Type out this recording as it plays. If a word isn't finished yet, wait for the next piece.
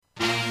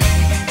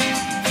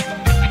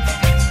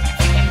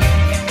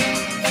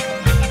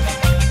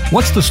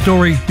What's the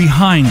story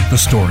behind the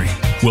story?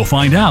 We'll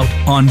find out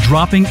on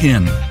Dropping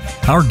In.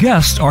 Our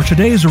guests are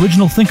today's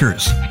original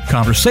thinkers,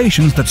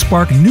 conversations that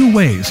spark new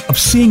ways of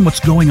seeing what's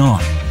going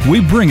on. We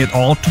bring it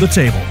all to the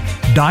table.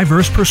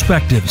 Diverse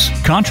perspectives,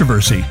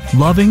 controversy,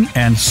 loving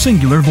and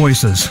singular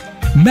voices.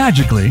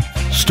 Magically,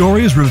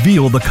 stories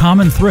reveal the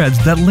common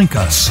threads that link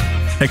us.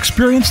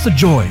 Experience the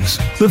joys,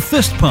 the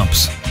fist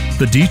pumps,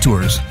 the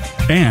detours,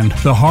 and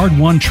the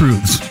hard-won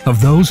truths of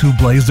those who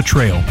blaze the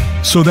trail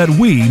so that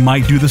we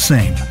might do the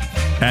same.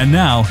 And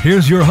now,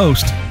 here's your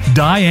host,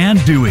 Diane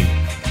Dewey.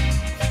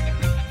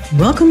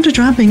 Welcome to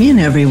Dropping In,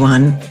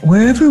 everyone.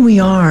 Wherever we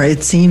are,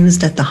 it seems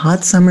that the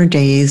hot summer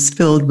days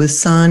filled with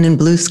sun and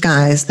blue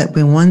skies that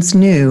we once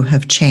knew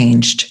have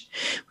changed.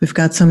 We've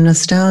got some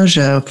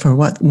nostalgia for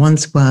what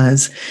once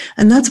was,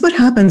 and that's what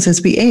happens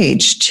as we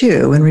age,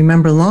 too, and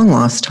remember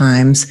long-lost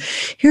times.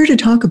 Here to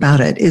talk about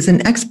it is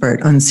an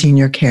expert on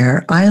senior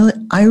care,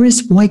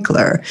 Iris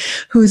Waichler,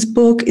 whose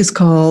book is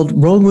called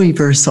Role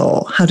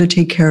Reversal: How to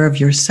Take Care of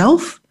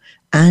Yourself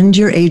and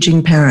Your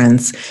Aging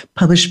Parents,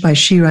 published by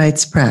She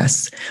Writes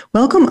Press.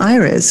 Welcome,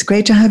 Iris.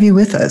 Great to have you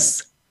with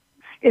us.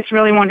 It's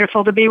really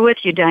wonderful to be with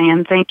you,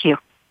 Diane. Thank you.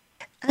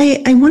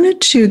 I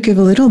wanted to give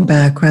a little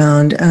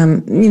background.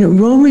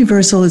 Role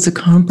Reversal is a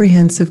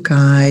comprehensive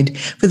guide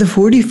for the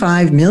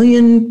 45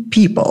 million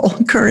people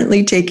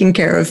currently taking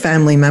care of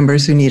family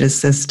members who need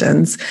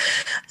assistance.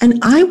 And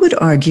I would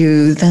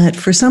argue that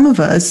for some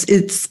of us,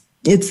 it's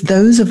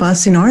those of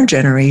us in our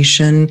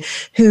generation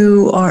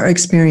who are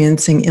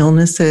experiencing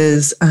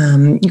illnesses,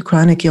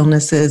 chronic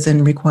illnesses,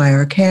 and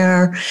require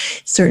care.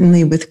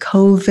 Certainly with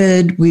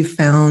COVID, we've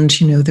found,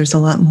 there's a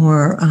lot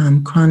more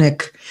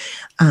chronic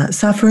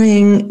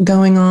suffering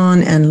going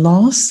on and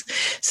loss.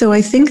 So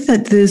I think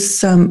that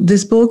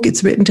this book,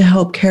 it's written to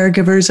help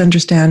caregivers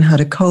understand how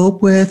to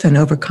cope with and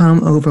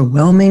overcome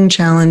overwhelming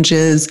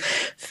challenges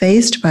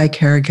faced by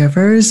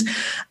caregivers.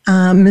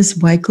 Ms.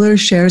 Waichler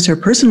shares her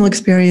personal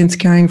experience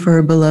caring for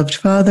her beloved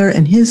father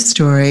and his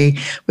story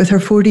with her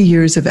 40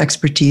 years of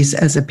expertise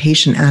as a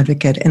patient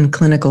advocate and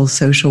clinical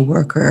social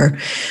worker.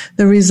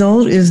 The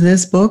result is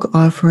this book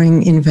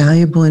offering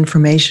invaluable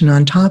information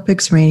on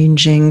topics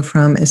ranging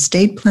from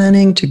estate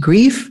planning to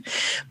grief,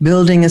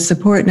 building a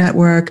support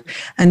network,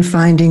 and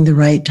finding the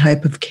right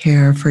type of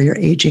care for your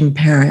aging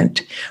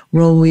parent.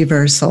 Role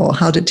Reversal: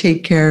 How to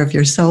Take Care of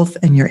Yourself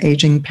and Your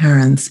Aging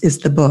Parents is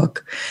the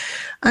book.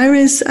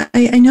 Iris,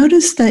 I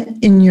noticed that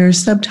in your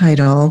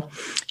subtitle,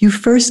 you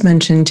first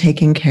mentioned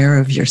taking care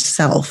of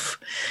yourself.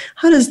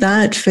 How does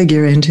that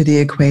figure into the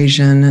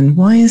equation, and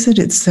why is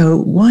it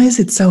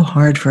so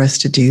hard for us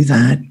to do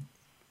that?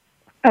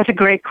 That's a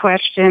great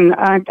question.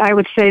 I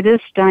would say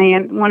this,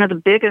 Diane, one of the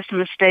biggest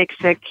mistakes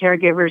that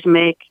caregivers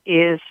make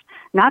is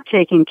not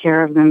taking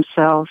care of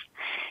themselves.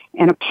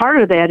 And a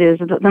part of that is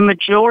that the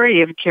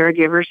majority of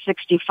caregivers,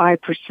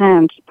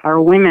 65%,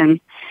 are women.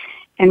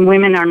 And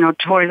women are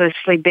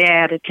notoriously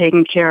bad at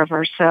taking care of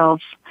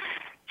ourselves.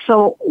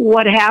 So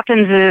what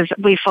happens is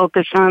we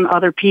focus on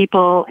other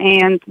people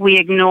and we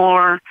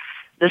ignore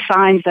the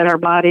signs that our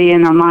body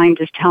and our mind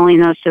is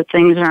telling us that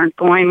things aren't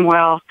going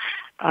well.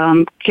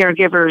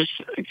 Caregivers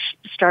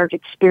start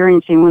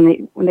experiencing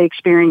when they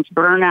experience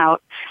burnout.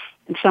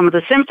 And some of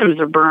the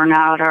symptoms of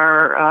burnout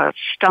are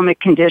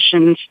stomach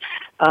conditions,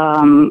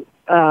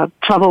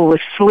 trouble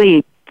with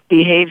sleep.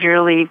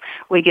 Behaviorally,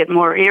 we get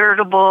more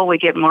irritable, we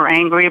get more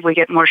angry, we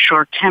get more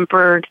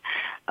short-tempered.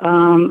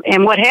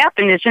 And what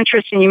happened is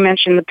interesting. You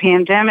mentioned the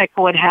pandemic.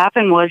 What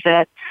happened was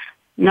that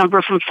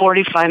number from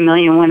 45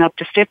 million went up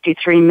to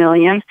 53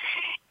 million,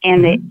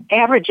 and the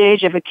average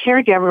age of a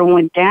caregiver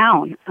went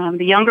down.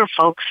 The younger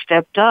folks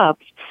stepped up.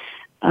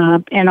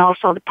 And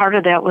also the part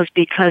of that was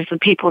because the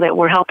people that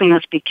were helping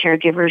us be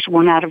caregivers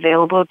were not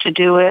available to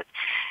do it,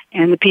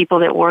 and the people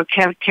that were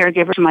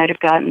caregivers might have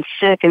gotten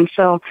sick. And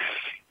so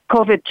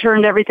COVID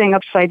turned everything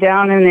upside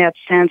down in that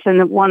sense.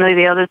 And one of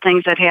the other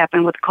things that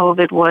happened with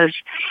COVID was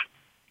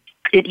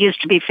it used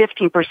to be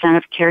 15%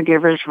 of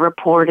caregivers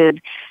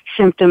reported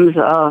symptoms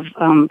of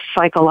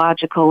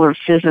psychological or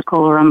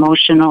physical or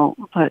emotional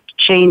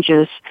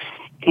changes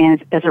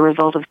and as a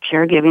result of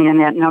caregiving,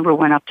 and that number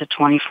went up to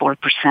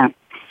 24%.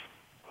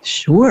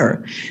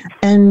 Sure.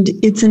 And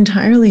it's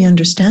entirely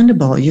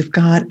understandable. You've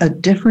got a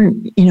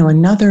different,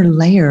 another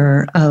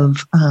layer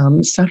of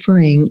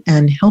suffering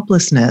and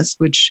helplessness,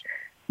 which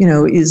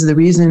is the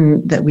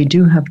reason that we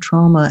do have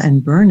trauma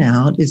and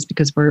burnout, is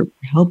because we're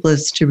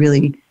helpless to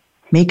really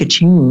make a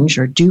change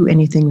or do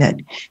anything that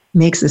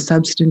makes a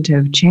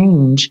substantive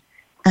change.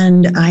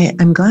 And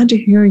I'm glad to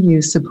hear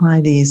you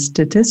supply these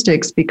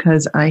statistics,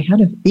 because I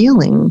had a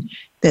feeling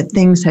that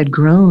things had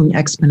grown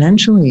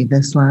exponentially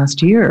this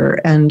last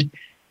year. And,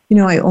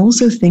 I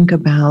also think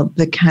about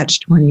the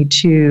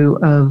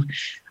catch-22 of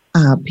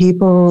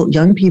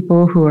young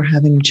people who are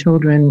having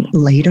children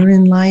later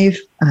in life.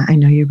 I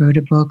know you wrote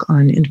a book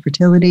on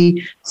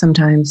infertility.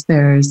 Sometimes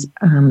there's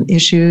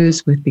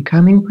issues with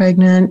becoming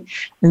pregnant.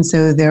 And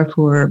so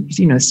therefore,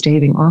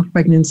 staving off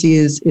pregnancy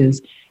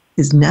is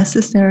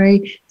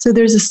necessary. So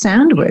there's a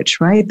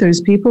sandwich, right?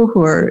 There's people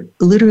who are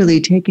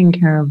literally taking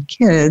care of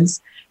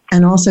kids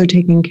and also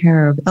taking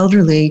care of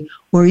elderly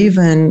or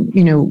even,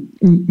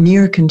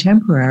 near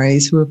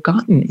contemporaries who have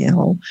gotten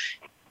ill.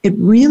 It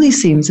really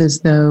seems as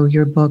though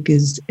your book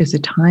is a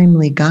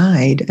timely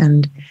guide.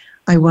 And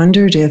I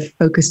wondered if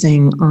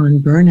focusing on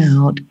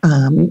burnout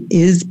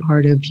is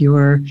part of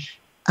your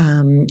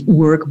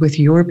work with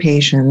your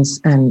patients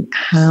and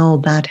how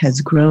that has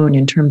grown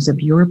in terms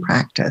of your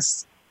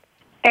practice.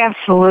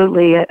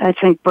 Absolutely. I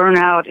think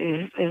burnout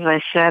is, as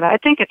I said, I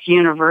think it's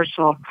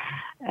universal.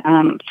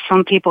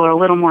 Some people are a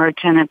little more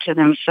attentive to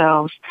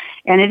themselves,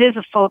 and it is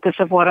a focus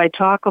of what I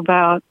talk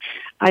about.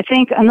 I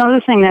think another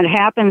thing that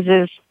happens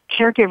is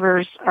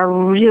caregivers are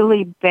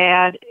really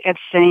bad at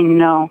saying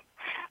no.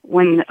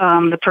 When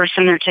the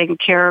person they're taking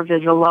care of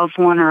is a loved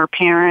one or a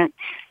parent,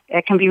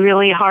 it can be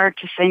really hard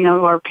to say no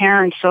to our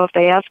parents. So if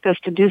they ask us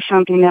to do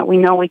something that we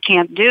know we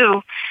can't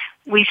do,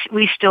 we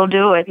still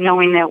do it,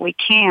 knowing that we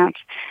can't.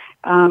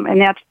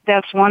 And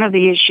that's one of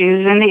the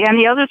issues. And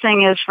the other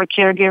thing is for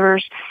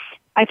caregivers,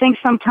 I think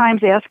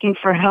sometimes asking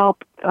for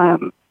help,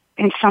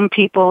 in some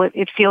people,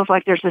 it feels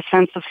like there's a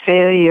sense of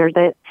failure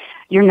that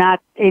you're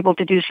not able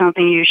to do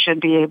something you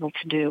should be able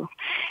to do.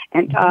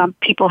 And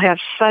people have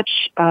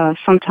such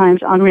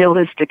sometimes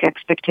unrealistic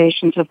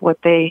expectations of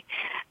what they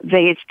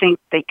think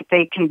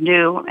they can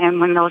do. And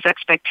when those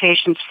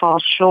expectations fall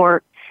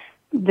short,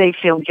 they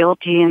feel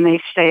guilty and they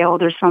say, oh,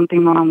 there's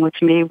something wrong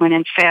with me, when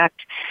in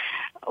fact,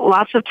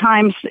 lots of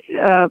times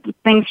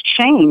things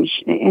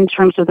change in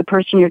terms of the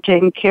person you're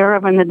taking care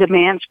of, and the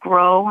demands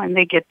grow and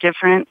they get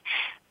different.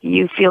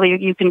 You feel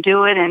you can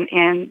do it,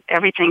 and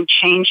everything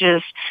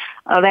changes.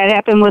 That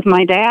happened with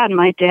my dad.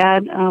 My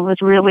dad was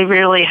really,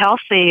 really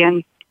healthy,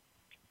 and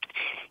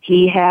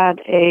he had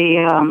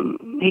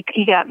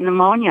he got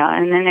pneumonia,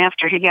 and then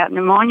after he got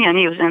pneumonia and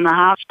he was in the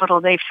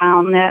hospital, they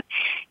found that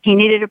he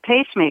needed a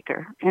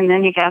pacemaker, and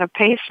then he got a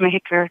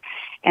pacemaker,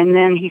 and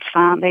then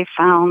they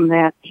found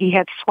that he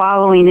had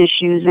swallowing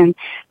issues, and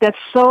that's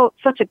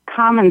such a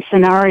common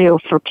scenario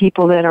for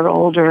people that are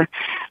older.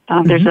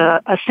 There's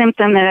a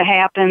symptom that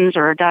happens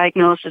or a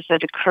diagnosis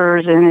that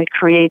occurs, and it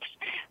creates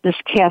this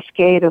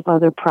cascade of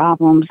other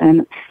problems,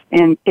 and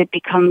it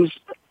becomes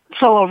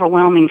so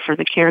overwhelming for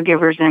the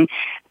caregivers. And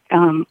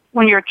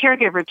when you're a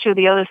caregiver, too,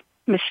 the other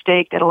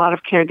mistake that a lot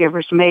of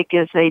caregivers make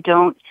is they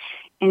don't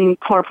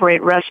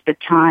incorporate respite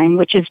time,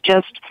 which is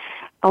just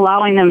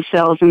allowing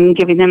themselves and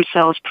giving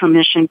themselves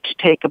permission to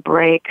take a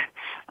break,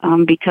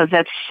 because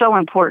that's so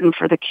important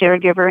for the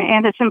caregiver,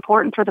 and it's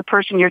important for the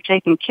person you're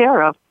taking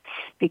care of,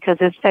 because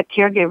it's that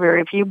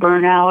caregiver, if you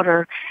burn out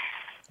or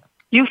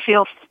you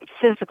feel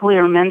physically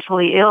or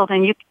mentally ill,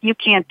 then you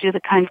can't do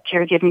the kind of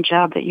caregiving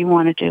job that you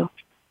want to do.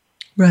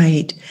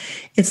 Right.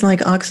 It's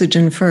like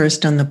oxygen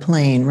first on the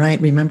plane, right?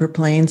 Remember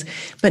planes?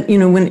 But,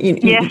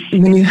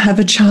 when you have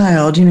a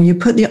child, you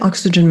put the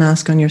oxygen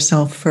mask on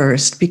yourself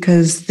first,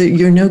 because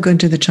you're no good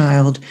to the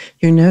child.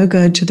 You're no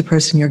good to the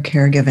person you're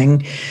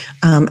caregiving,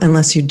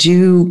 unless you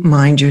do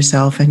mind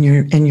yourself and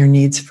your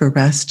needs for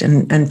rest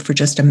and for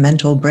just a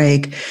mental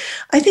break.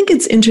 I think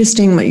it's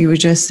interesting what you were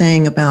just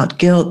saying about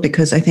guilt,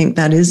 because I think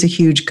that is a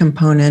huge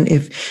component,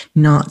 if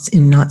not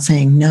in not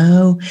saying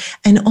no.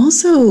 And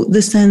also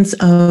the sense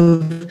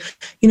of,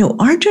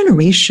 our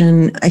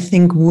generation, I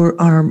think,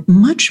 are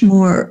much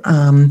more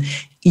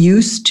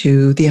used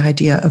to the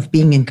idea of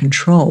being in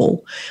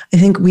control. I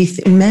think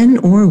men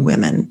or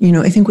women,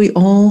 I think we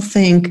all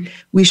think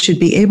we should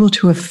be able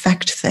to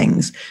affect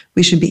things.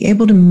 We should be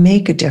able to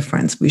make a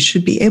difference. We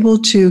should be able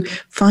to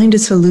find a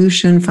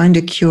solution, find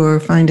a cure,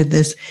 find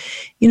this,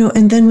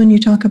 and then when you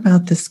talk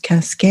about this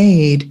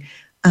cascade,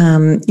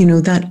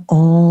 that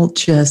all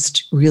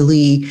just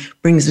really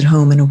brings it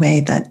home in a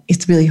way that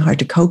it's really hard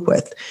to cope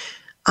with.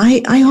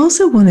 I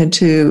also wanted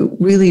to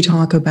really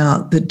talk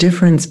about the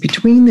difference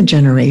between the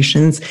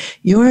generations.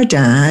 Your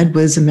dad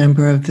was a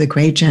member of the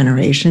Great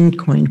Generation,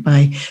 coined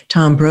by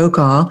Tom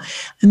Brokaw,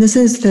 and this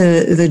is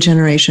the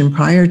generation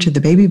prior to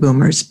the baby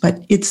boomers,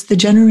 but it's the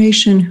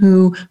generation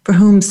for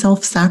whom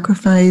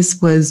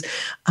self-sacrifice was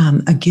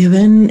a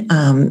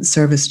given,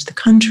 service to the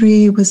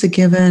country was a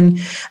given,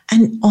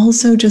 and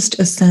also just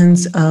a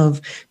sense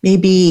of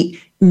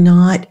maybe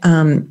not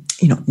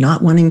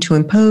wanting to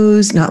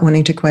impose, not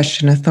wanting to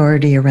question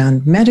authority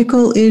around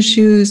medical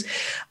issues,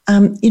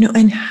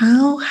 and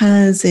how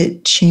has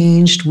it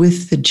changed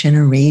with the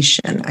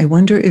generation? I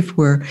wonder if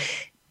we're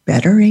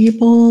better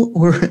able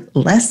or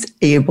less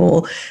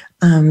able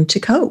to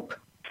cope.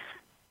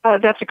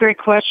 That's a great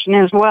question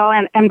as well.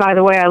 And by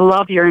the way, I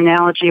love your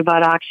analogy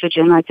about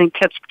oxygen. I think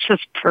that's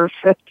just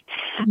perfect.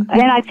 Mm-hmm.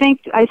 And I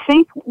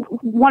think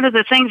one of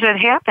the things that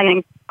happened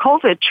in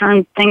COVID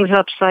turned things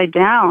upside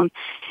down.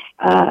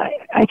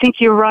 I think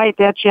you're right.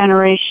 That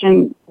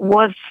generation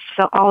was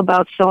all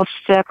about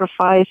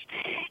self-sacrifice,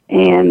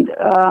 and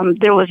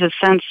there was a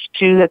sense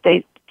too that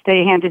they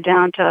handed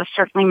down to us.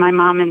 Certainly, my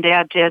mom and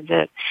dad did,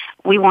 that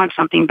we want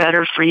something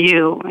better for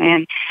you.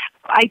 And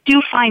I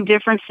do find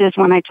differences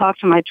when I talk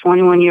to my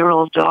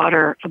 21-year-old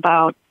daughter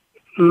about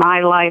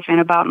my life and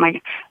about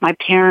my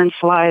parents'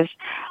 lives.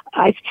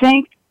 I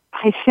think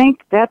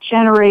that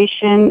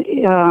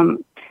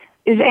generation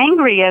is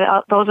angry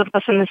at those of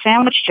us in the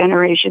sandwich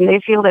generation. They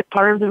feel that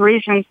part of the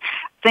reason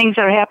things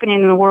are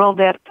happening in the world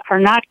that are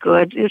not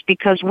good is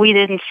because we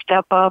didn't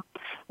step up.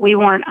 We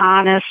weren't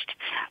honest.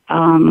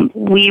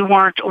 We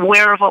weren't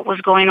aware of what was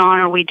going on,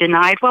 or we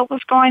denied what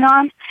was going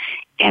on.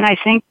 And I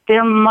think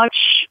they're much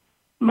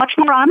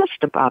more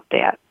honest about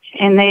that.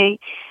 And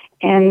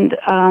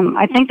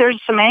I think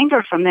there's some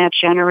anger from that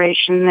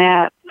generation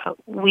that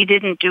we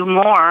didn't do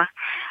more.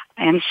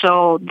 And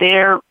so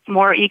they're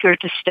more eager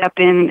to step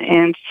in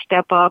and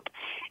step up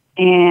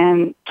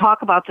and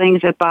talk about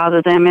things that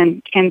bother them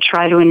and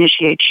try to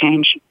initiate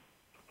change.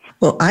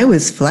 Well, I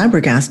was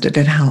flabbergasted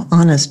at how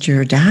honest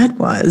your dad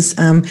was.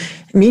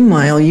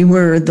 Meanwhile, you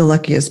were the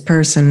luckiest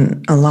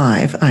person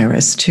alive,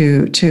 Iris,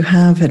 to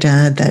have a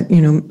dad that,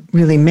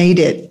 really made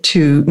it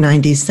to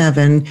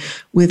 97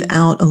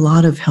 without a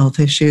lot of health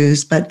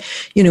issues. But,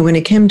 when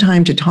it came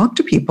time to talk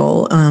to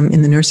people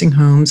in the nursing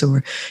homes,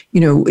 or,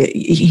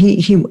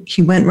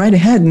 he went right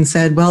ahead and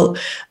said, well,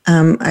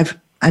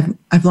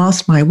 I've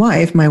lost my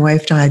wife. My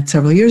wife died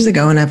several years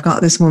ago, and I've got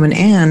this woman,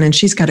 Anne, and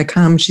she's got to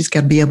come. She's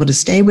got to be able to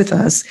stay with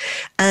us.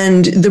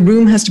 And the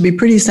room has to be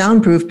pretty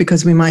soundproof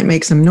because we might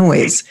make some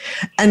noise.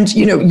 And,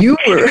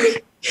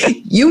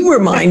 you were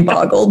mind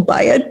boggled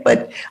by it.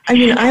 But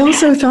I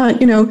also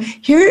thought,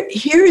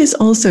 here is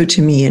also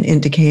to me an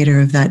indicator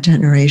of that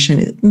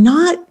generation,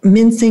 not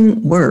mincing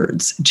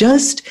words,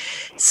 just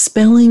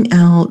spelling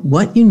out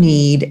what you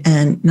need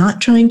and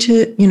not trying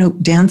to,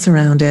 dance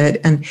around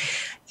it. And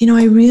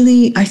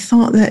I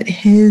thought that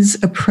his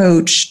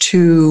approach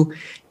to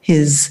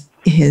his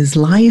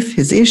life,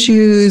 his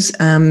issues,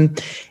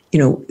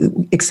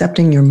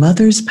 accepting your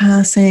mother's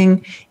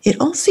passing, it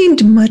all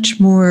seemed much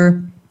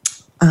more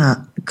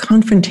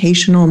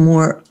confrontational,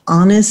 more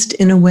honest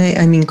in a way.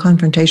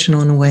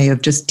 Confrontational in a way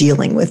of just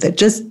dealing with it.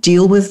 Just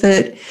deal with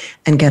it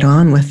and get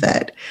on with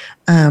it.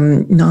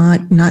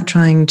 Not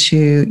trying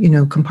to,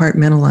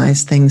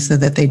 compartmentalize things so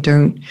that they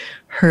don't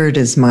hurt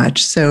as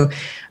much. So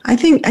I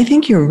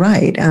think you're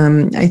right.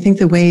 I think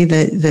the way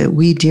that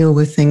we deal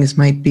with things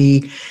might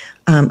be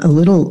a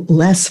little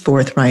less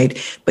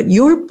forthright. But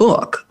your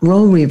book,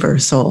 Role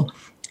Reversal,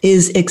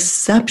 is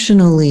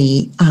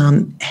exceptionally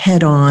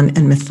head-on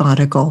and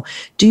methodical.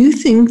 Do you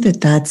think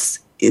that that's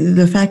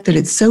the fact that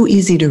it's so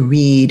easy to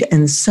read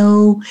and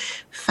so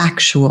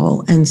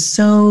factual and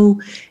so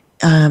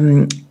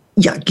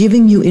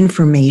giving you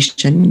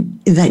information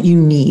that you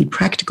need,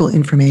 practical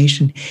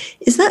information.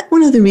 Is that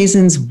one of the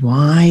reasons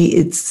why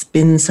it's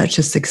been such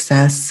a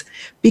success?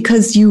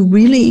 Because you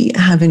really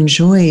have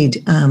enjoyed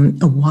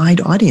a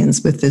wide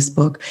audience with this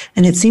book,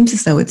 and it seems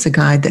as though it's a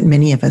guide that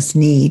many of us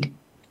need.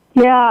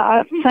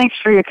 Yeah, thanks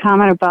for your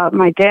comment about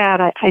my dad.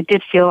 I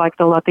did feel like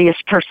the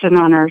luckiest person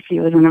on earth.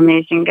 He was an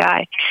amazing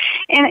guy.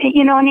 And,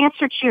 in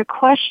answer to your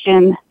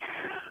question,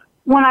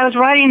 when I was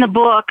writing the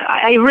book,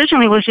 I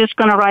originally was just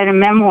going to write a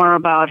memoir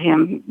about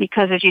him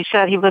because, as you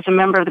said, he was a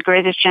member of the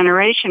greatest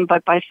generation,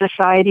 but by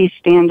society's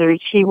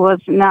standards, he was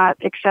not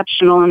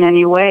exceptional in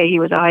any way. He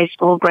was a high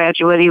school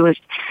graduate. He was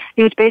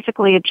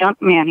basically a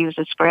junk man. He was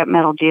a scrap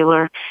metal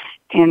dealer.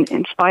 And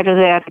in spite of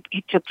that,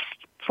 he took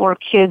 4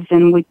 kids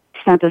and we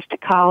sent us to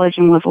college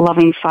and was a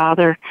loving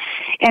father.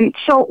 And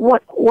so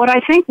what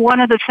I think one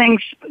of the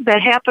things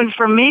that happened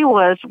for me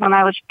was when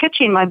I was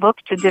pitching my book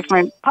to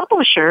different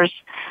publishers,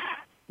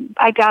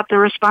 I got the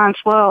response,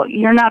 well,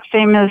 you're not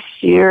famous,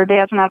 your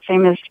dad's not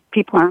famous,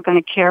 people aren't going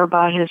to care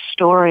about his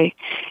story.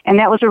 And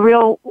that was a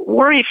real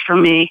worry for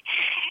me.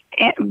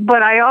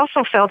 But I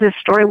also felt his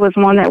story was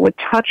one that would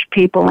touch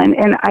people,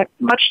 and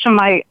much to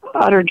my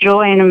utter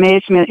joy and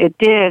amazement, it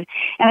did.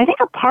 And I think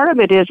a part of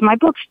it is my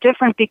book's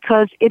different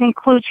because it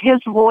includes his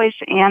voice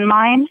and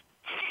mine.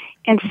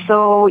 And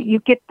so you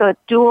get the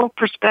dual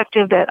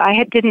perspective that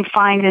I didn't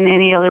find in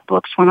any other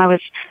books when I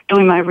was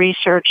doing my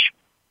research.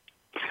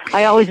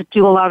 I always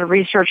do a lot of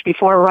research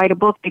before I write a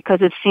book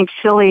because it seems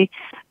silly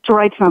to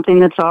write something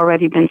that's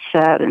already been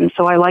said. And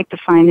so I like to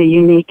find a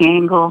unique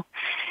angle.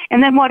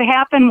 And then what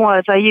happened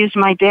was I used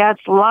my dad's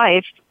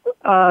life.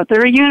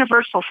 There are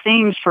universal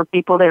themes for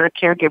people that are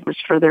caregivers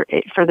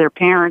for their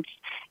parents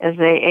as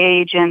they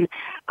age. And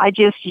I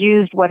just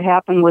used what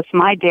happened with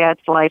my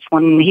dad's life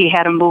when he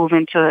had to move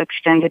into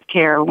extended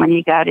care, when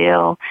he got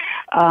ill.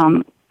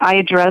 I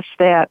addressed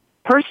that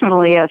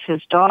personally as his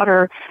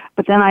daughter,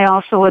 but then I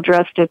also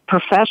addressed it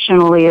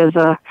professionally as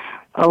a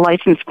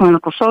licensed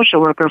clinical social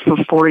worker for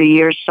 40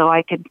 years, so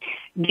I could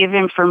give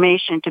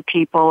information to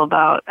people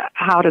about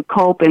how to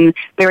cope and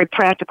very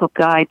practical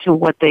guide to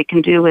what they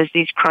can do as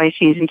these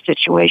crises and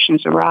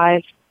situations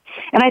arise.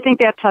 And I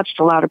think that touched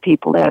a lot of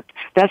people.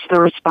 That's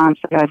the response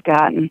that I've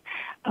gotten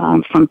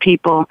from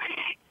people.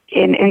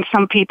 And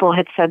some people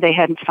had said they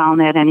hadn't found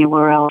that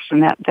anywhere else,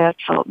 and that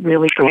felt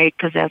really great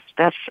because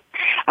that's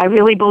I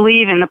really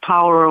believe in the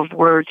power of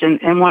words.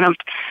 And one of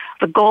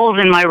the goals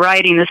in my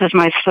writing, this is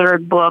my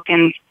 3rd book,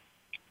 and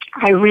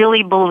I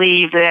really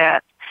believe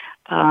that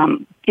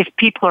if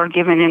people are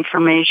given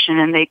information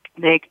and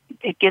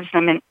it gives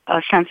them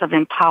a sense of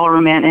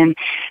empowerment, and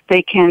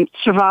they can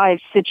survive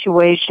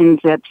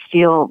situations that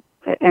feel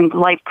and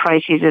life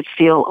crises that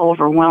feel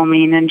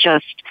overwhelming and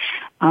just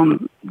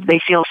they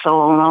feel so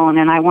alone,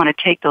 and I want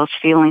to take those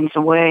feelings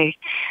away.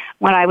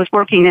 When I was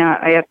working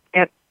at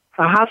the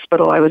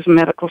hospital, I was a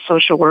medical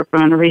social worker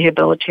on a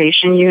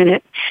rehabilitation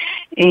unit,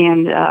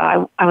 and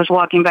I was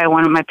walking by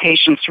one of my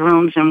patients'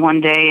 rooms, and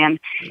one day, and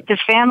his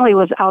family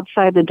was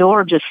outside the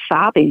door just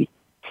sobbing.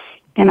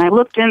 And I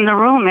looked in the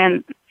room,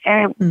 and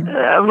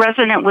a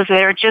resident was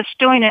there just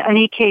doing an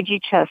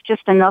EKG test,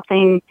 just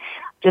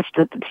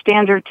a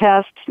standard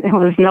test. There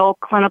was no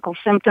clinical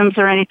symptoms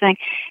or anything.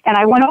 And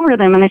I went over to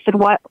them and I said,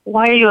 why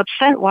are you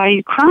upset? Why are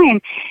you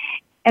crying?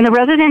 And the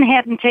resident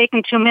hadn't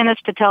taken 2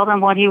 minutes to tell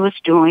them what he was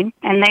doing.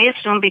 And they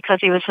assumed because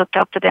he was hooked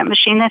up to that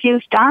machine that he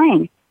was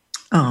dying.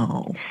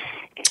 Oh.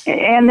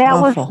 And that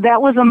Awful.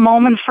 was a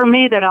moment for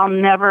me that I'll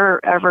never,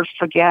 ever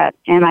forget.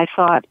 And I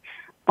thought,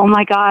 oh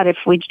my God, if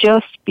we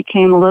just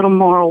became a little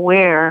more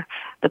aware,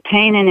 the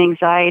pain and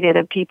anxiety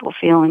that people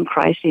feel in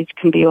crises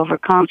can be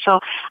overcome. So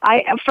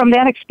from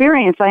that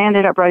experience, I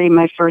ended up writing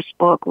my first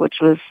book, which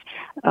was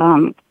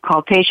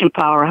called Patient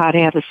Power, How to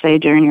Have a Say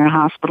During Your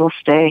Hospital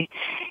Stay.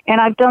 And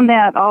I've done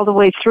that all the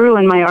way through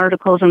in my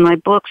articles and my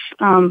books.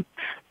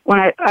 When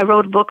I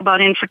wrote a book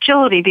about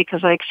infertility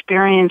because I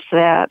experienced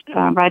that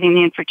riding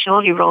the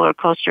infertility roller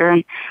coaster.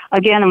 And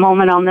again, a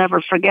moment I'll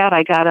never forget,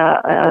 I got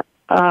a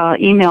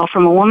email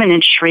from a woman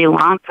in Sri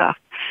Lanka.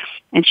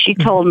 And she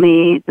told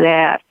me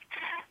that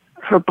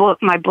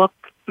my book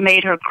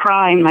made her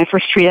cry, and my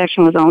first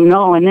reaction was, oh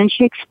no. And then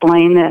she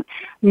explained that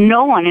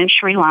no one in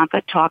Sri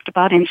Lanka talked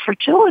about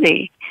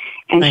infertility.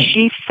 And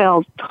she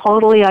felt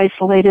totally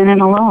isolated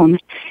and alone.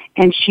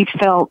 And she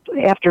felt,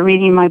 after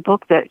reading my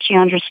book, that she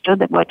understood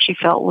that what she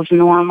felt was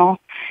normal.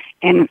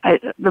 And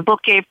the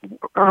book gave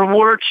her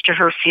words to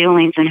her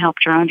feelings and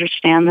helped her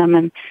understand them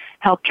and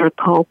helped her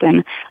cope.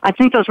 And I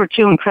think those were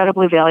two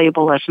incredibly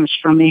valuable lessons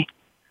for me.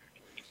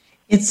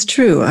 It's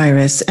true,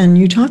 Iris. And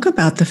you talk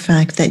about the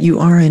fact that you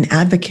are an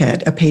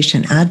advocate, a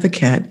patient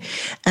advocate.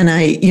 And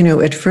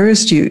at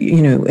first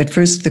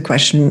the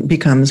question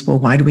becomes, well,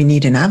 why do we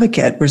need an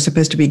advocate? We're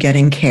supposed to be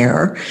getting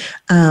care,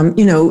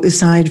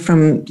 aside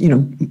from,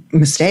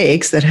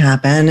 mistakes that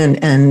happen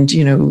and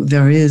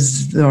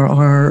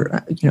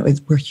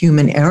we're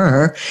human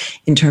error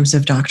in terms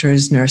of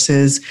doctors,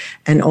 nurses,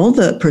 and all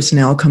the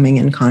personnel coming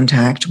in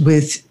contact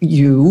with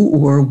you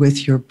or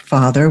with your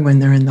father when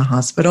they're in the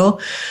hospital,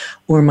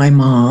 or my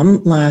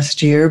mom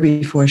last year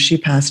before she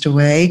passed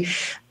away.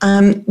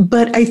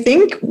 But I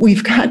think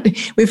we've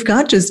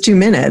got just 2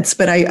 minutes,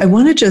 but I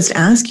want to just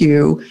ask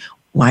you,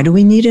 why do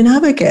we need an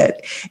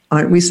advocate?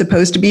 Aren't we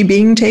supposed to be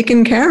being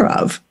taken care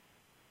of?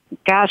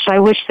 Gosh, I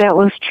wish that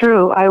was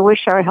true. I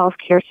wish our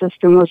healthcare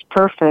system was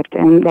perfect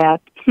and that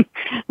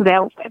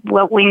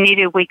what we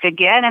needed we could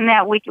get and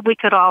that we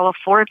could all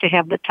afford to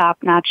have the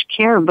top-notch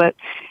care. But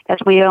as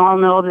we all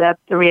know, that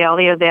the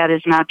reality of that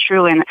is not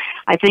true. And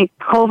I think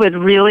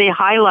COVID really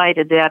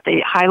highlighted that.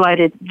 They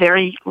highlighted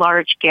very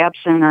large gaps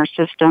in our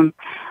system,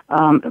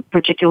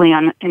 particularly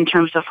in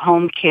terms of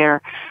home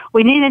care.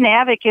 We need an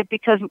advocate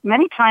because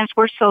many times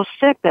we're so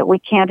sick that we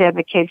can't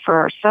advocate for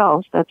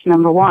ourselves. That's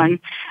number one.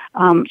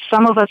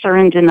 Some of us are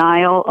in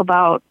denial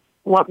about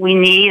what we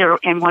need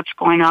and what's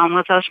going on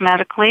with us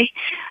medically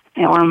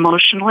or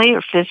emotionally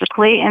or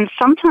physically. And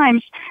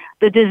sometimes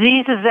the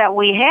diseases that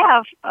we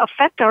have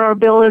affect our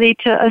ability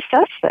to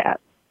assess that.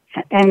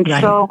 And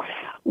so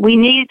we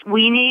need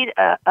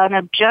an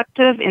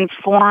objective,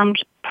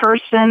 informed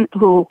person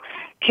who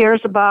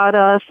cares about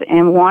us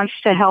and wants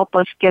to help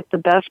us get the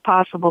best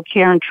possible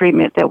care and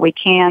treatment that we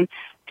can,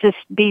 to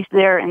be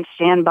there and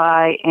stand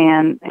by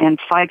and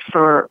fight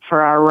for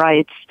our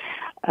rights.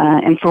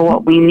 And for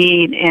what we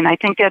need. And I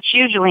think that's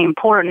hugely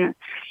important.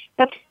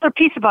 That's the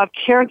piece about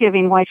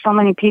caregiving, why so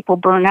many people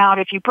burn out.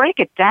 If you break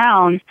it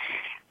down,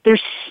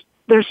 there's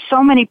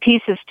so many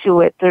pieces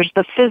to it. There's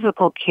the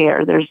physical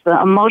care. There's the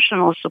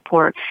emotional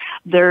support.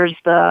 There's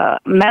the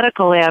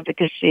medical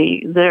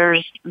advocacy.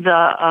 There's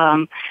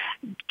the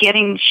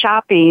getting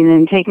shopping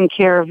and taking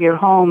care of your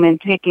home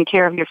and taking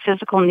care of your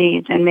physical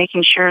needs and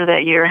making sure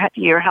that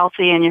you're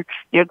healthy and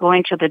you're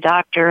going to the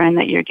doctor and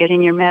that you're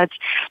getting your meds.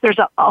 There's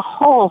a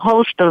whole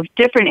host of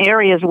different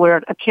areas where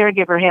a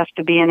caregiver has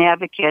to be an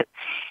advocate.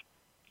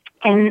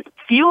 And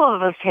few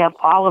of us have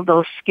all of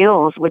those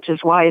skills, which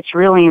is why it's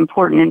really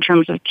important in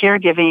terms of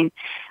caregiving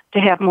to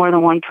have more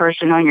than one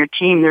person on your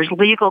team. There's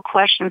legal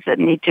questions that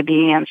need to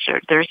be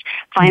answered. There's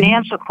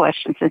financial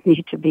questions that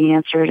need to be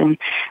answered. And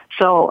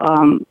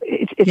so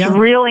it's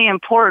really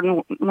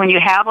important when you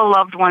have a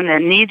loved one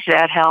that needs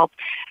that help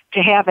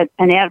to have an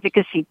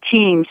advocacy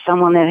team,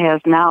 someone that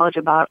has knowledge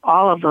about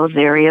all of those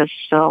areas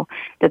so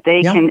that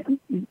they can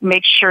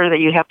make sure that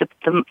you have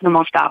the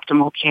most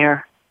optimal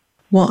care.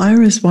 Well,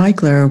 Iris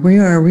Waichler, we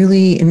are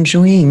really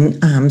enjoying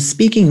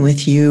speaking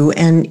with you,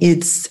 and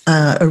it's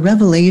a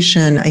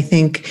revelation, I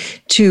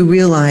think, to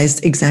realize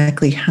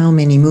exactly how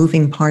many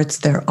moving parts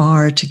there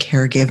are to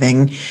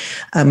caregiving.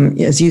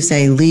 As you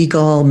say,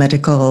 legal,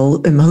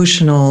 medical,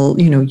 emotional,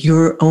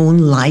 your own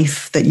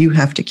life that you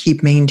have to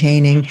keep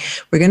maintaining.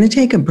 We're going to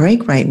take a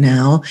break right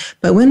now,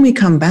 but when we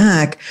come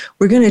back,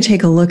 we're going to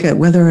take a look at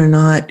whether or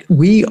not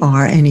we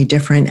are any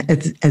different,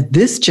 as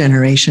this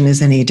generation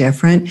is any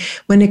different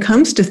when it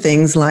comes to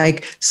things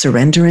like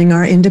surrendering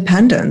our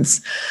independence.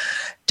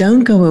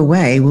 Don't go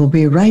away. We'll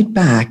be right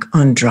back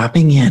on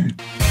Dropping In.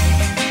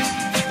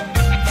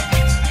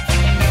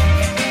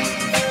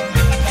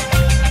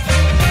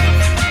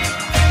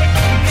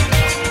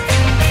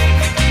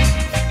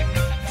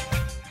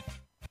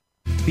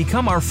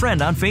 Become our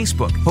friend on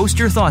Facebook. Post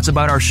your thoughts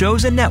about our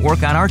shows and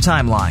network on our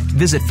timeline.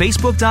 Visit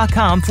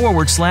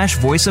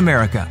facebook.com/Voice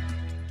America.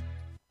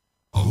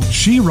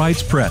 She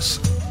Writes Press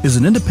is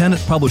an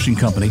independent publishing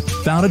company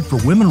founded for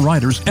women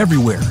writers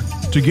everywhere.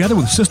 Together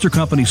with sister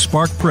company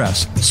Spark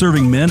Press,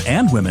 serving men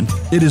and women,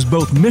 it is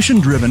both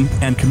mission-driven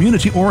and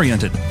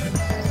community-oriented.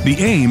 The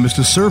aim is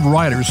to serve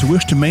writers who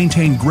wish to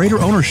maintain greater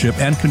ownership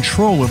and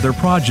control of their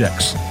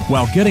projects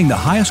while getting the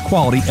highest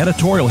quality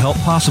editorial help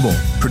possible,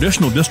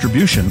 traditional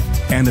distribution,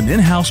 and an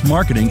in-house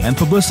marketing and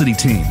publicity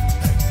team.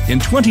 In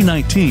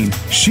 2019,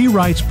 She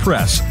Writes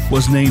Press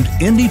was named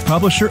Indie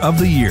Publisher of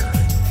the Year.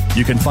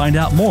 You can find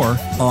out more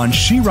on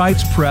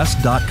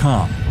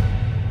shewritespress.com.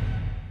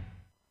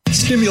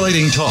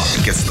 Stimulating talk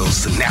gets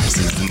those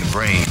synapses in the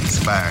brain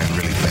firing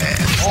really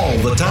fast. all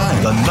the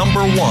time. The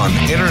 #1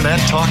 internet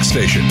talk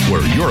station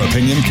where your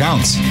opinion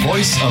counts.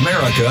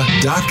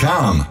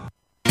 VoiceAmerica.com.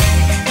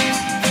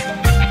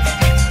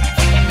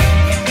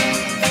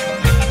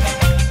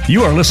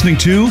 You are listening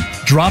to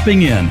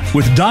Dropping In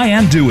with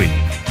Diane Dewey.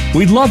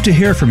 We'd love to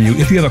hear from you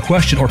if you have a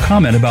question or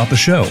comment about the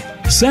show.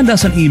 Send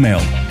us an email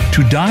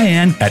to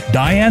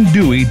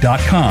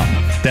Diane@DianeDewey.com.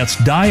 That's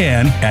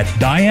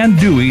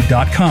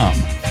Diane@DianeDewey.com.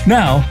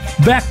 Now,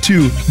 back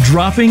to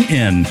Dropping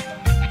In.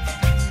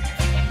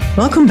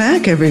 Welcome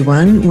back,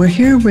 everyone. We're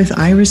here with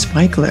Iris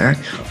Waichler,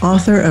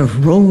 author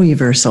of Role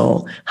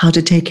Reversal, How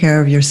to Take Care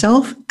of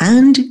Yourself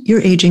and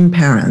Your Aging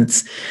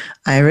Parents.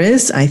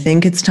 Iris, I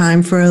think it's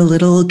time for a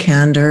little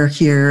candor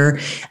here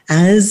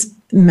as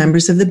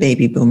members of the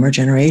baby boomer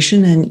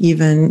generation and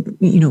even,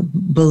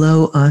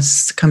 below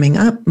us coming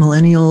up,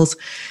 millennials.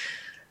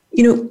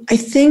 I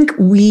think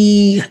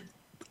we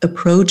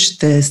approach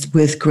this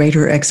with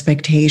greater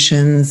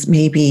expectations,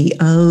 maybe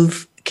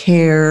of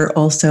care,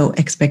 also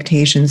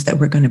expectations that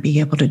we're going to be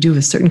able to do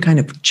a certain kind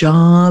of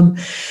job.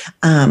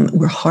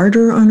 We're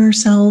harder on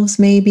ourselves,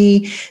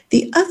 maybe.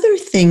 The other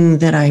thing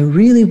that I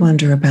really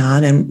wonder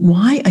about, and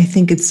why I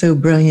think it's so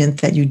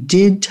brilliant that you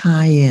did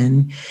tie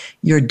in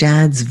your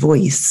dad's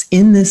voice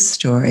in this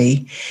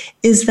story,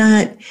 is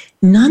that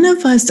none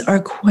of us are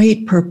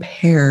quite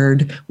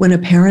prepared when a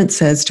parent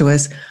says to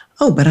us,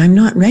 "Oh, but I'm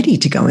not ready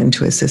to go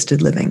into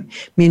assisted living."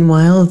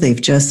 Meanwhile,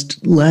 they've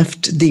just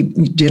left. The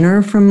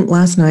dinner from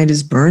last night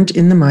is burnt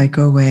in the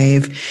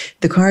microwave.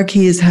 The car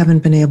keys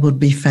haven't been able to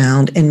be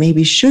found and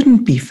maybe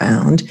shouldn't be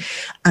found.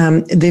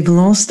 They've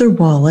lost their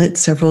wallet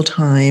several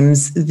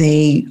times.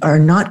 They are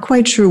not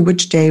quite sure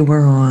which day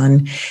we're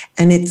on.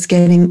 And it's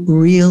getting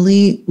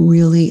really,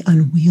 really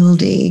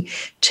unwieldy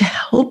to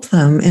help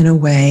them in a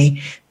way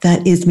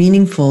that is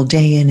meaningful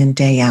day in and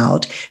day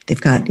out.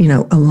 They've got,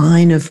 a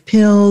line of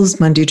pills,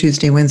 Monday,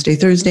 Tuesday, Wednesday,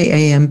 Thursday,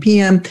 AM,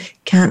 PM,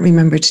 can't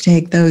remember to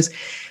take those.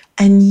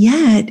 And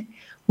yet,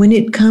 when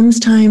it comes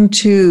time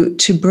to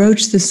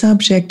broach the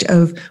subject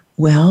of,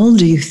 well,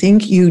 do you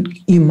think you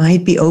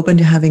might be open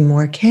to having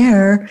more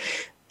care?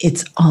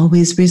 It's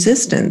always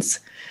resistance.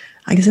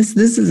 I guess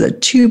this is a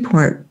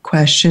two-part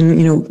question.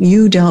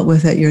 You dealt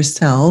with it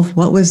yourself.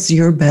 What was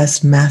your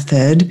best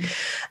method?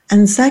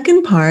 And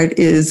second part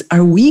is,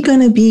 are we going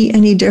to be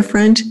any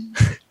different?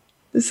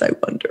 This I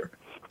wonder.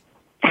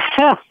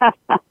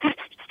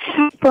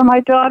 For my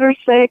daughter's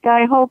sake,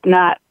 I hope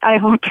not. I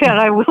hope that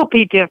I will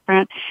be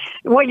different.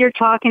 What you're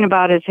talking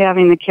about is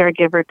having the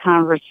caregiver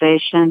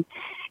conversation.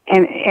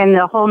 And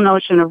the whole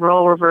notion of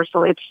role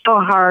reversal, it's so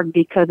hard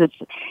because it's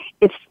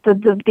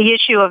the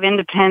issue of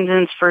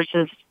independence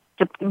versus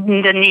the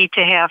need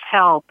to have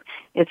help.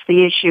 It's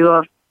the issue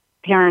of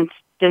parents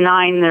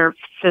denying their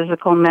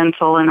physical,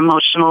 mental, and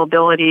emotional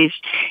abilities,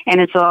 and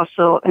it's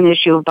also an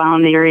issue of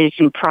boundaries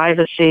and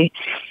privacy.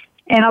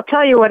 And I'll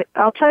tell you what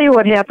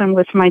happened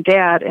with my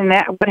dad, and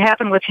what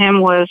happened with him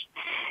was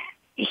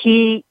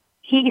he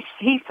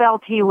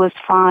felt he was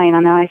fine,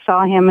 and I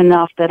saw him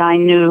enough that I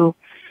knew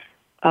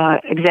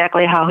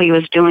exactly how he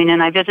was doing.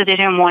 And I visited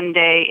him one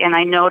day, and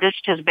I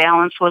noticed his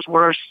balance was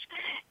worse.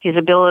 His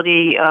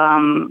ability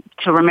to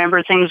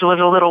remember things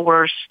was a little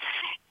worse,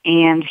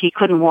 and he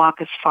couldn't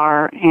walk as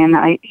far.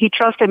 And he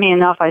trusted me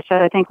enough. I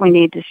said, I think we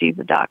need to see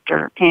the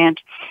doctor. And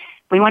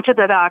we went to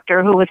the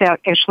doctor, who was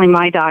actually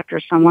my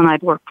doctor, someone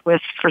I'd worked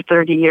with for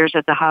 30 years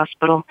at the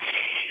hospital.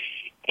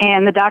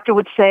 And the doctor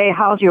would say,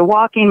 "How's your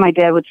walking?" My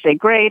dad would say,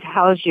 "Great."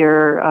 How's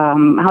your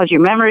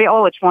memory?"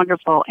 "Oh, it's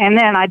wonderful." And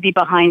then I'd be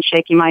behind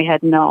shaking my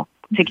head no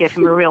to give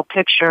him a real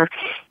picture.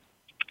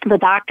 The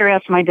doctor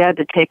asked my dad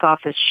to take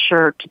off his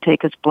shirt to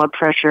take his blood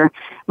pressure.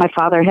 My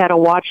father had a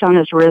watch on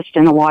his wrist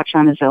and a watch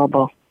on his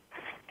elbow.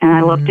 And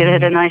I looked at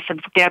it and I said,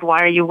 "Dad, why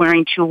are you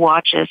wearing two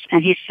watches?"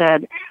 And he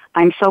said,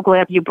 "I'm so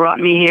glad you brought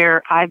me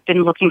here. I've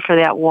been looking for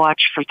that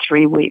watch for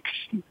 3 weeks."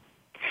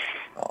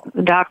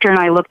 The doctor and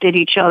I looked at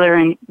each other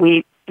and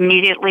we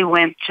immediately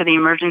went to the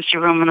emergency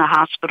room in the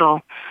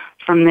hospital.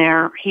 From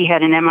there, he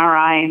had an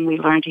MRI and we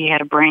learned he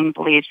had a brain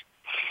bleed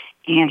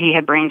and he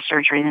had brain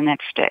surgery the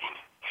next day.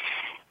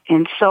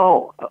 And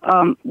so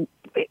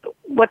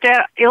what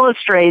that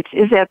illustrates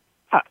is that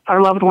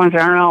our loved ones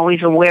aren't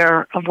always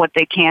aware of what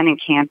they can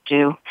and can't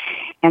do.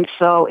 And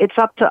so it's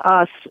up to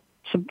us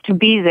to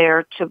be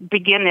there to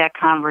begin that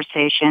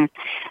conversation,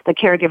 the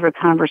caregiver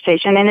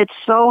conversation. And it's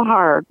so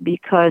hard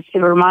because it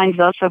reminds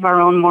us of our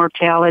own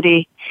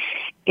mortality.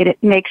 It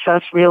makes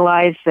us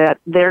realize that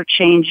they're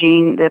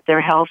changing, that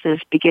their health is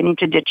beginning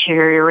to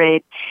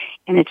deteriorate.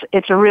 And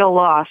it's a real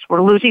loss.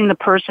 We're losing the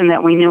person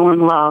that we knew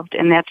and loved,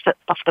 and that's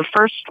the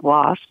first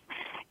loss.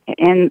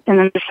 And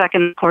then the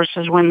second, of course,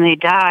 is when they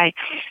die.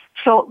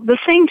 So the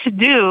thing to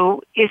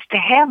do is to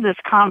have this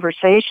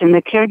conversation,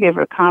 the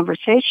caregiver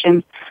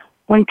conversation,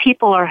 when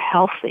people are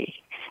healthy,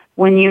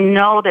 when you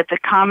know that the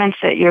comments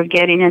that you're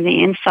getting and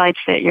the insights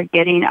that you're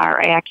getting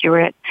are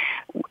accurate.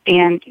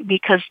 And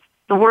because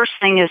the worst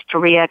thing is to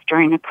react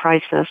during a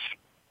crisis.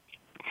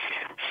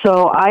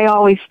 So I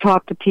always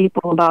talk to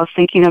people about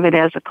thinking of it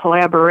as a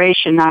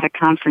collaboration, not a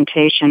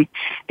confrontation,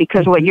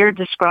 because what you're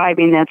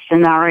describing, that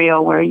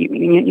scenario where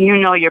you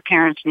know your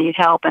parents need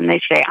help and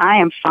they say, "I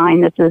am fine,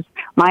 this is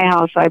my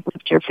house, I've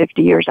lived here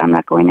 50 years, I'm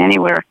not going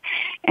anywhere,"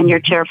 and you're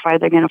terrified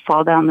they're going to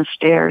fall down the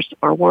stairs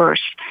or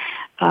worse.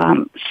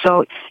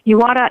 So you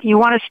want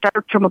to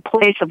start from a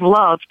place of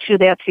love too.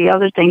 That's the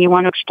other thing. You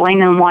want to explain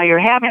to them why you're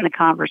having the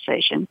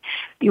conversation.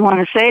 You want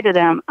to say to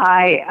them,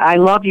 I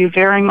love you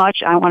very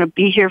much. I want to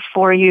be here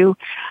for you.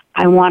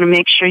 I want to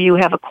make sure you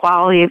have a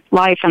quality of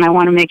life, and I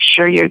want to make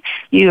sure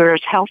you're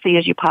as healthy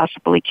as you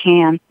possibly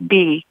can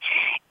be.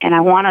 And I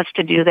want us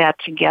to do that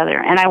together.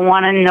 And I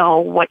want to know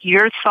what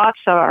your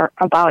thoughts are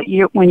about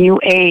you when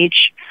you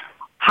age.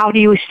 How do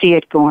you see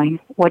it going?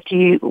 What do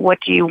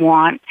you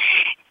want?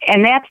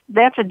 And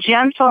that's a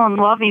gentle and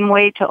loving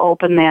way to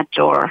open that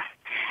door.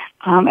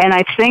 And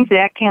I think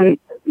that kind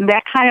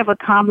of a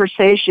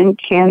conversation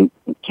can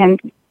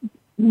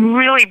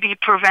really be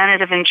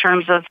preventative in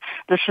terms of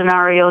the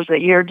scenarios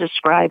that you're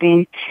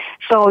describing.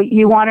 So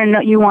you want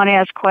to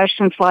ask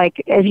questions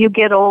like, as you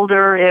get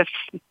older, if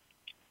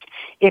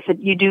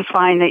you do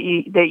find that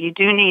you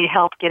do need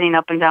help getting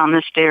up and down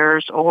the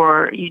stairs,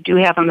 or you do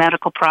have a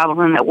medical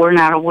problem that we're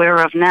not aware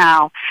of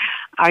now,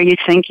 are you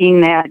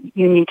thinking that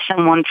you need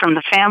someone from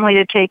the family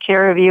to take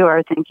care of you,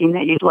 or thinking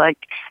that you'd like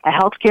a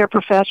healthcare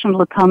professional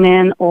to come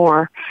in?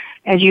 Or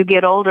as you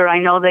get older, I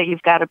know that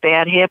you've got a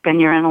bad hip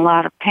and you're in a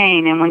lot of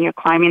pain, and when you're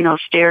climbing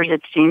those stairs,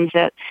 it seems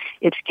that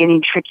it's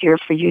getting trickier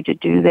for you to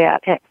do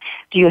that.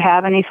 Do you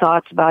have any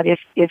thoughts about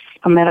if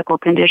a medical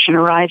condition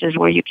arises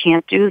where you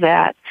can't do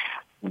that,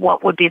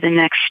 what would be the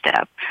next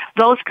step?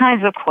 Those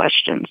kinds of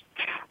questions.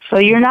 So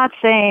you're not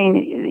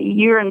saying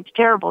you're in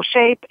terrible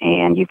shape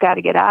and you've got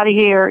to get out of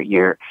here.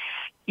 You're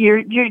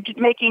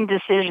making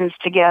decisions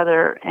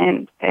together,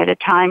 and at a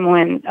time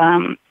when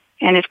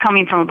and it's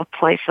coming from a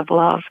place of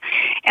love.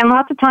 And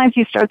lots of times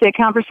you start that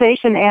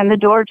conversation and the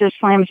door just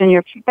slams in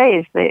your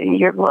face.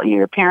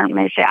 Your parent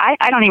may say,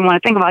 I don't even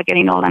want to think about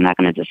getting old. I'm not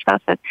going to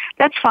discuss it.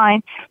 That's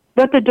fine.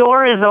 But the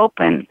door is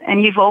open,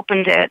 and you've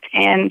opened it,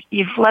 and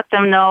you've let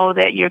them know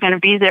that you're going to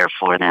be there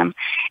for them.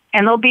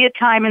 And there'll be a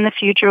time in the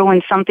future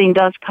when something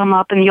does come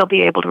up, and you'll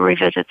be able to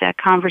revisit that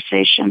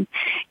conversation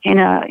in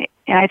a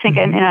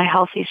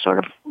healthy sort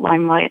of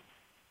limelight.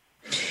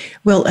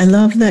 Well, I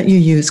love that you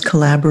use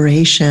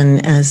collaboration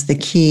as the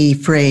key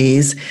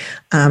phrase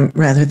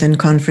rather than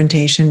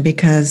confrontation,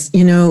 because,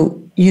 you know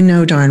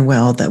darn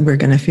well that we're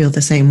going to feel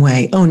the same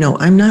way. Oh, no,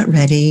 I'm not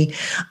ready.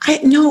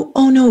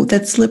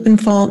 That's slip and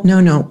fall.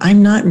 No,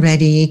 I'm not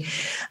ready.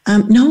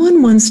 No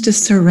one wants to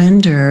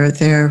surrender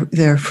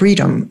their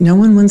freedom. No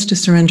one wants to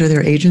surrender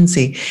their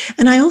agency.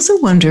 And I also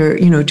wonder,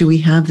 do we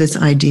have this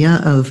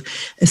idea of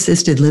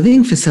assisted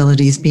living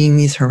facilities being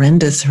these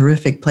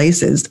horrific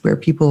places where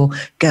people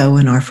go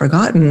and are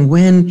forgotten,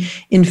 when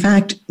in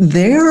fact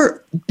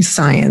their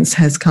science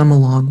has come a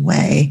long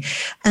way,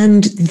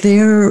 and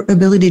their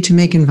ability to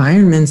make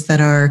environments that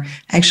are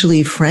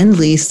actually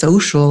friendly,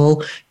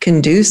 social,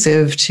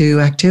 conducive to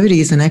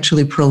activities, and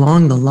actually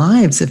prolong the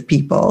lives of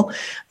people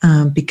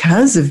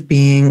because of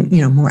being,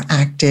 more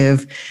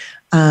active.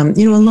 A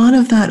lot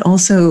of that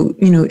also,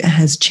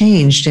 has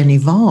changed and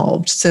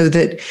evolved, so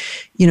that,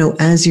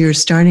 as you're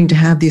starting to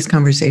have these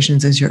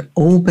conversations, as you're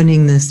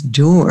opening this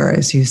door,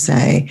 as you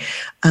say,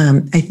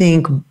 I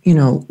think,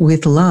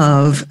 with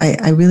love,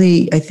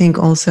 I think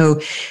also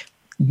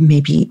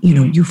maybe,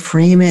 you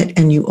frame it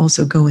and you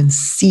also go and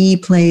see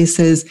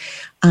places.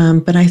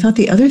 But I thought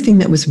the other thing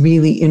that was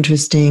really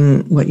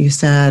interesting, what you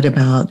said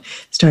about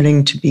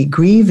starting to be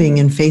grieving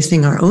and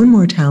facing our own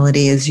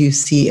mortality as you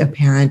see a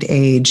parent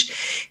age.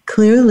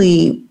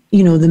 Clearly,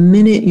 the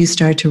minute you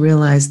start to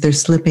realize they're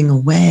slipping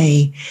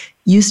away,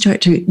 you start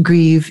to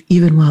grieve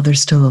even while they're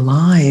still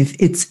alive.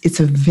 It's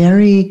a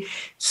very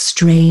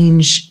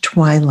strange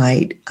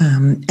twilight.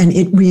 And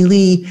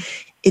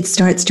it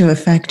starts to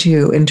affect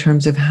you in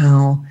terms of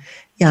how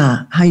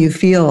you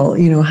feel,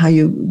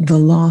 the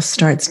loss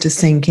starts to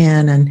sink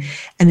in. And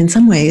in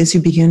some ways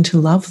you begin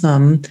to love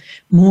them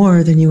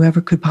more than you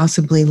ever could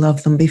possibly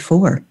love them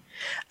before.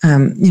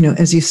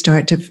 As you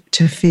start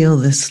to feel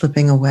this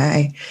slipping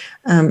away.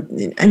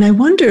 And I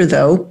wonder,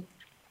 though,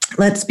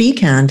 let's be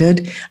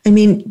candid. I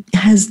mean,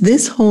 has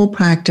this whole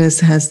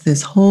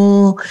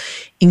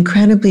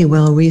incredibly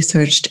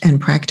well-researched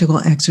and practical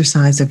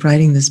exercise of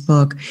writing this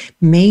book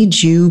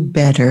made you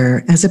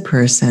better as a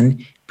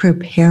person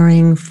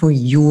preparing for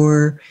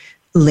your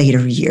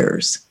later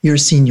years, your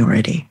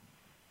seniority?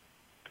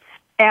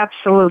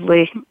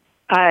 Absolutely.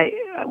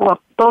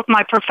 Both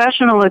my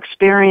professional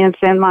experience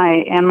and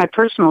my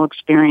personal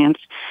experience.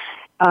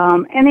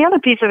 And the other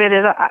piece of it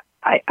is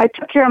I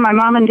took care of my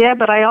mom and dad,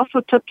 but I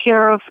also took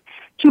care of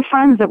two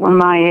friends that were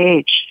my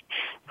age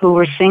who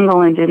were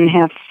single and didn't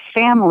have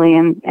family,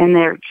 and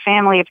their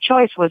family of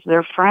choice was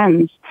their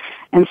friends.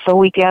 And so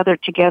we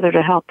gathered together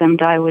to help them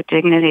die with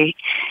dignity.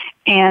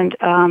 And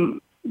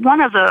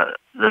one of the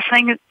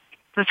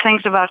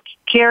things about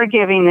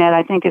caregiving that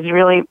I think is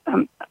really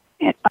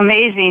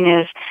amazing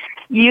is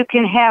you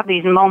can have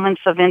these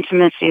moments of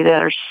intimacy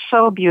that are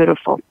so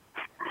beautiful,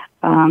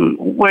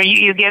 where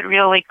you get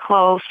really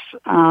close,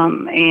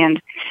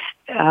 and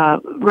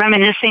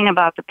reminiscing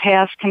about the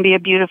past can be a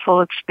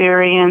beautiful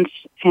experience,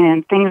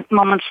 and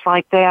moments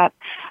like that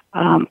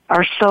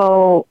are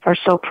so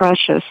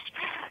precious.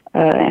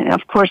 And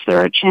of course, there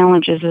are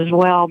challenges as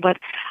well. But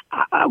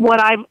what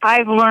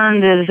I've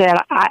learned is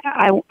that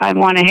I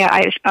want to have.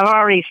 I've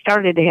already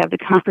started to have the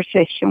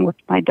conversation with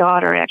my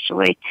daughter,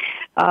 actually,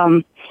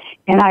 and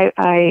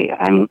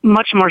I'm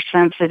much more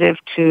sensitive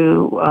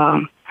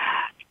to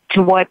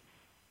what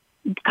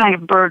kind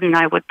of burden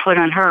I would put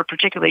on her.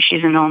 Particularly,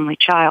 she's an only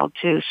child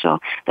too, so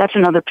that's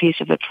another piece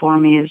of it for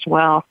me as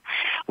well.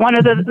 One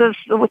of the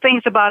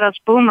things about us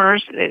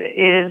boomers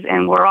is,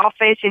 and we're all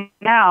facing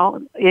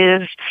now,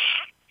 is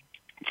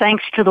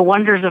thanks to the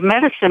wonders of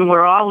medicine,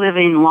 we're all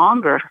living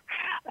longer.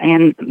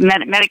 And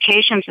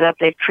medications that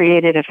they've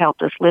created have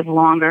helped us live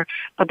longer,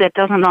 but that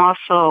doesn't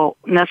also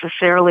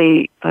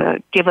necessarily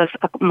give us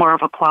more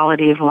of a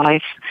quality of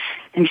life.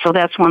 And so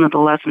that's one of the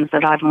lessons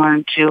that I've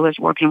learned, too, is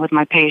working with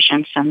my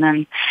patients and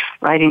then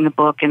writing the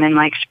book, and then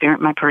my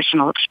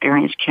personal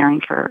experience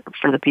caring for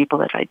the people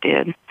that I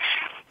did.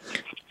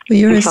 Well,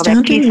 you're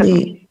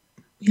astoundingly...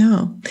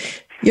 Yeah.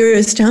 You're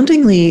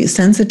astoundingly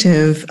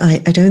sensitive. I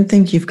don't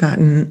think you've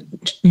gotten,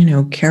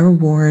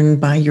 careworn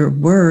by your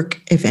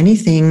work. If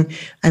anything,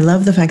 I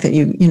love the fact that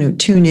you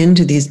tune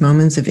into these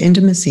moments of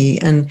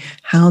intimacy and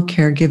how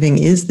caregiving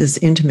is this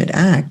intimate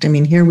act. I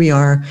mean, here we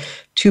are,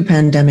 2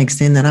 pandemics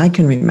in that I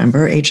can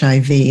remember,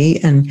 HIV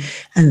and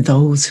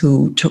those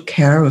who took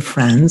care of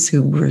friends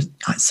who were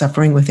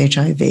suffering with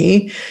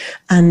HIV.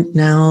 And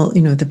now,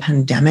 the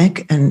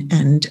pandemic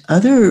and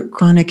other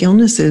chronic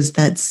illnesses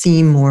that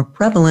seem more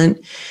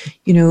prevalent,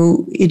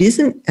 it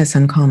isn't as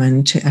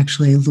uncommon to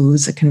actually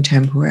lose a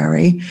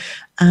contemporary.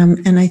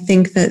 And I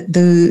think that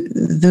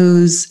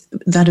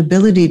that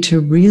ability to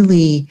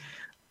really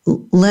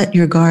let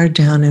your guard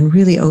down and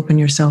really open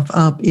yourself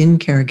up in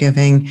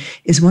caregiving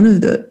is one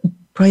of the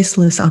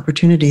priceless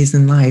opportunities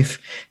in life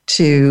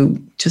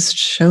to just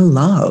show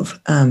love.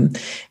 And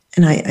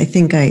I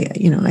think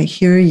I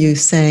hear you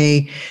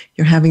say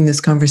you're having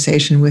this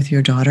conversation with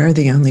your daughter,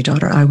 the only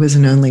daughter. I was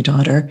an only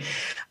daughter.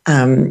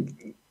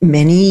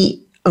 Many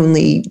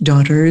only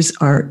daughters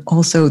are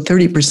also,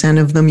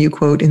 30% of them, you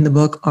quote in the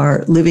book,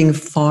 are living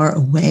far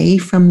away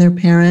from their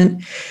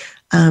parent.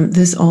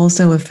 This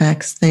also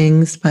affects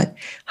things, but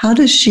how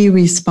does she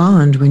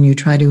respond when you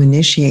try to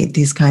initiate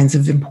these kinds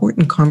of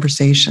important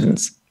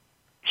conversations?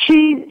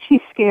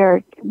 She's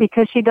scared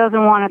because she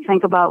doesn't want to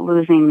think about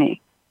losing me.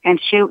 And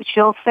she'll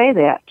say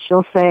that.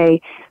 She'll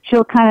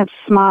kind of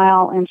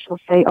smile and she'll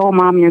say, "Oh,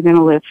 Mom, you're going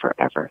to live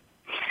forever."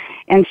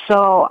 And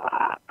so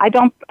at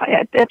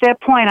that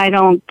point, I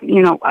don't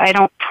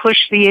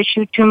push the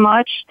issue too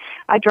much.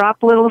 I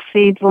drop little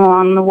seeds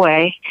along the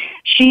way.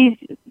 She's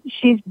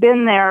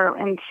been there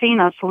and seen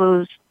us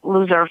lose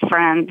our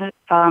friend.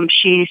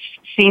 She's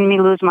seen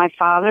me lose my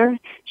father.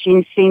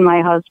 She's seen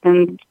my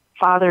husband's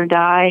father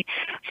die.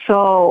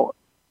 So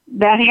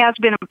that has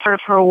been a part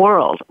of her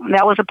world.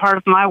 That was a part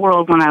of my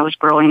world when I was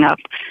growing up.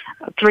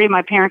 3 of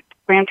my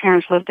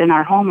grandparents lived in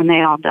our home and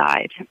they all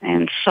died.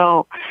 And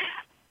so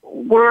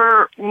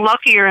we're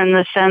luckier in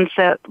the sense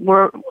that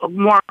we're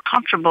more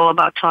comfortable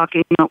about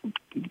talking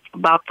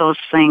about those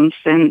things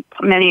than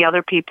many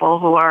other people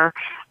who are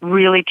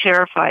really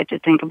terrified to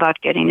think about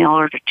getting ill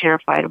or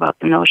terrified about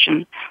the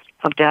notion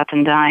of death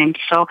and dying.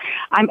 So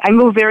I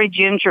move very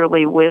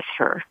gingerly with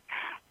her.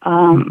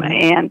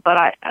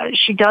 But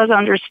she does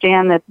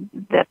understand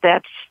that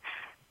that's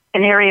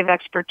an area of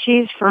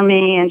expertise for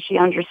me, and she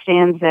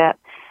understands that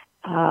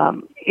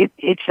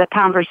it's a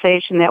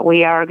conversation that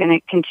we are going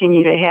to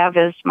continue to have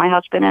as my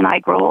husband and I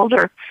grow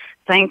older.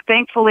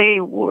 Thankfully,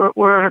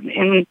 we're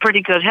in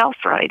pretty good health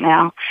right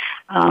now.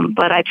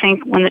 But I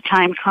think when the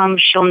time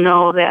comes, she'll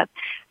know that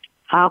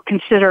I'll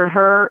consider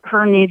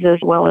her needs as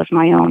well as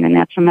my own, and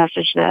that's a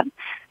message that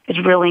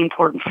is really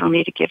important for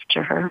me to give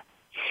to her.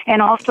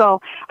 And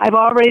also, I've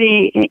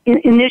already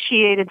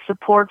initiated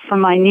support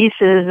from my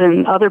nieces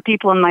and other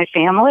people in my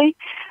family,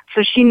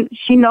 so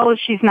she knows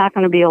she's not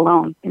going to be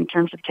alone in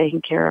terms of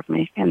taking care of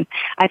me, and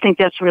I think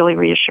that's really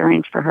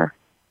reassuring for her.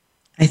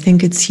 I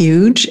think it's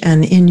huge.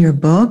 And in your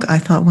book, I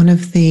thought one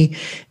of the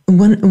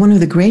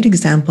great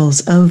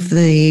examples of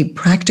the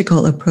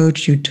practical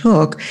approach you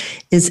took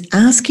is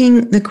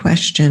asking the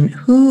question,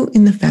 who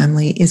in the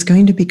family is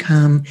going to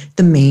become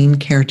the main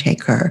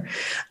caretaker?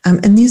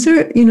 And these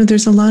are,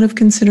 there's a lot of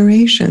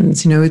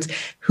considerations. It's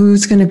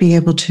who's going to be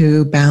able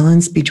to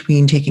balance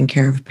between taking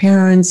care of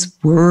parents,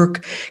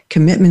 work,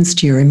 commitments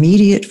to your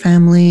immediate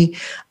family.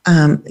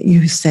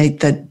 You say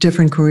that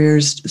different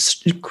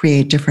careers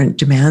create different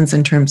demands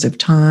in terms of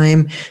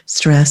time,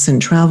 stress,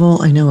 and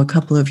travel. I know a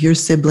couple of your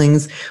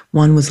siblings,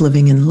 one was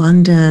living in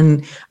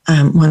London,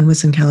 one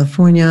was in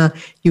California.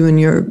 You and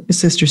your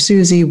sister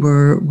Susie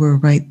were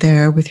right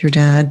there with your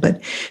dad,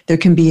 but there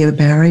can be a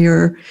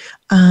barrier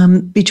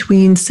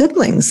between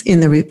siblings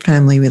in the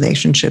family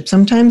relationship.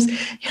 Sometimes,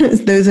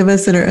 those of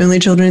us that are only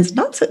children, it's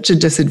not such a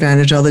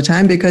disadvantage all the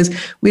time because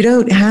we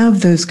don't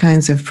have those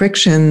kinds of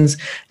frictions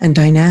and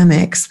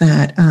dynamics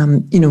that,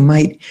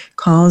 might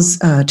cause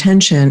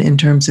tension in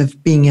terms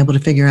of being able to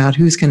figure out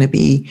who's going to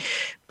be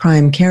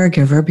prime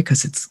caregiver,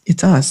 because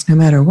it's us no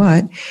matter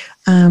what,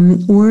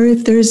 or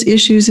if there's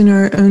issues in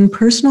our own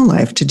personal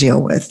life to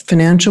deal with,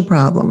 financial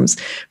problems,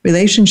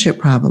 relationship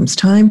problems,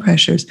 time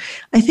pressures.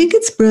 I think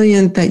it's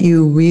brilliant that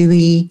you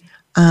really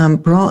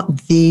brought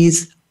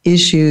these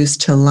issues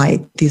to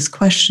light, these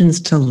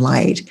questions to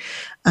light,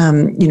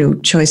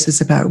 choices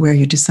about where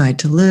you decide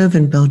to live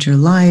and build your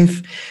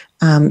life,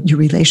 your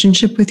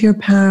relationship with your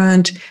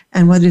parent,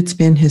 and what it's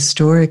been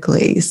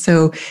historically.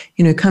 So,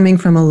 coming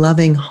from a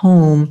loving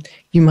home,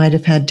 you might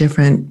have had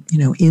different,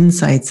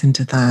 insights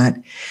into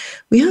that.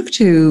 We have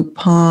to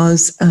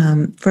pause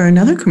for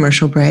another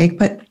commercial break,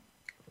 but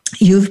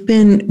you've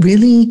been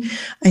really,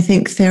 I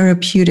think,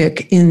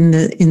 therapeutic in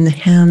the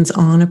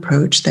hands-on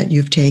approach that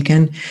you've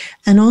taken,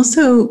 and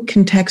also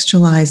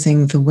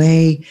contextualizing the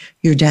way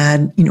your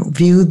dad,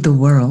 viewed the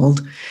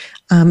world.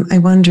 I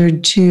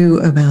wondered too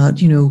about,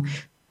 do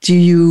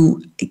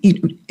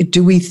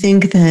we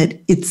think that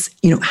it's,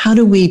 how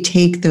do we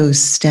take those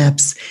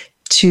steps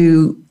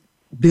to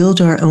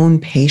build our own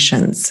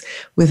patience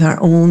with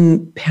our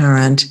own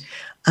parent,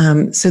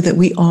 so that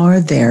we are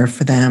there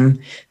for them,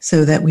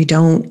 so that we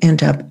don't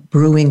end up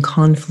brewing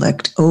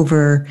conflict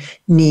over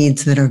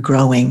needs that are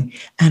growing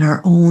and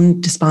our own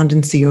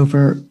despondency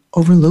over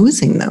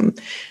losing them.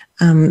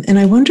 And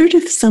I wondered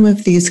if some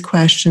of these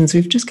questions,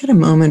 we've just got a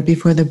moment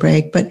before the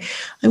break, but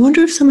I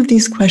wonder if some of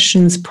these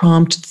questions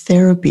prompt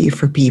therapy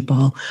for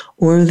people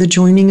or the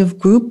joining of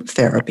group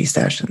therapy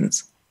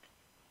sessions.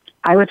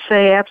 I would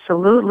say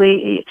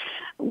absolutely.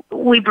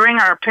 We bring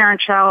our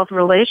parent-child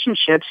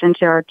relationships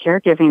into our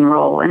caregiving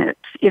role. And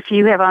if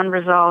you have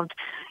unresolved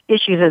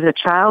issues as a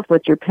child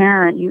with your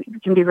parent, you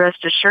can be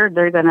rest assured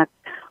they're going to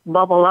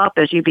bubble up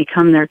as you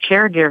become their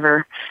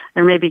caregiver.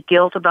 There may be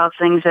guilt about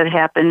things that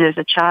happened as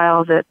a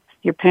child that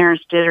your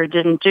parents did or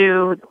didn't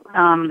do.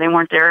 They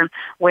weren't there in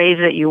ways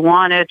that you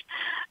wanted.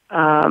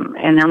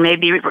 And there may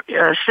be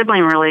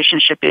sibling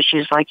relationship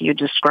issues like you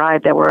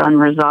described that were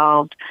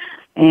unresolved.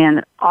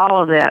 And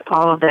all of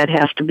that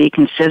has to be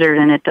considered,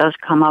 and it does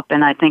come up,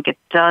 and I think it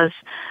does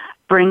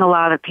bring a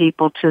lot of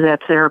people to that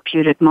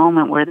therapeutic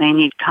moment where they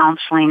need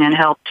counseling and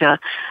help to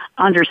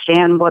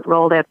understand what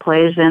role that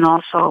plays and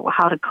also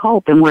how to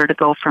cope and where to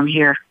go from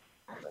here.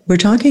 We're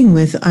talking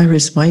with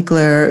Iris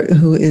Waichler,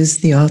 who is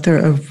the author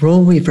of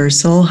Role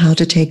Reversal, How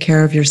to Take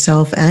Care of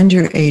Yourself and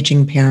Your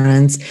Aging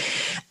Parents.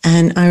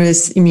 And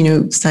Iris,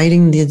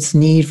 citing this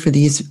need for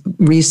these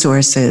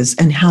resources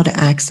and how to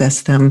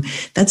access them,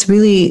 that's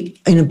really,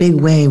 in a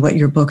big way, what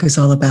your book is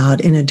all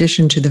about, in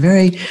addition to the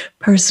very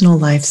personal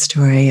life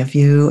story of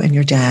you and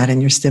your dad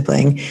and your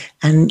sibling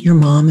and your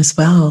mom as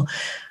well.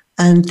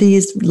 And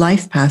these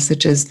life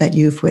passages that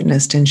you've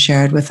witnessed and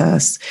shared with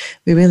us,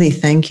 we really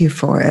thank you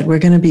for it. We're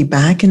going to be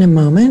back in a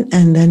moment,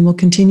 and then we'll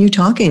continue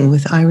talking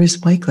with Iris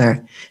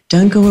Waichler.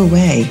 Don't go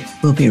away.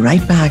 We'll be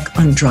right back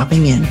on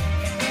Dropping In.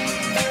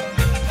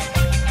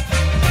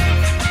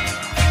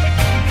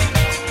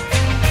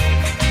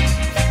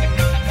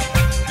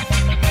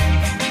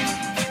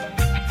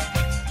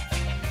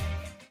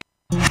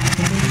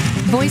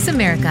 Voice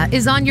America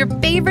is on your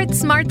favorite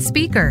smart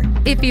speaker.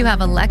 If you have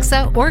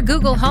Alexa or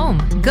Google Home,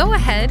 go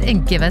ahead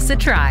and give us a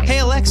try. Hey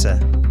Alexa,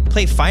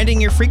 play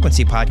Finding Your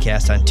Frequency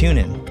podcast on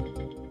TuneIn.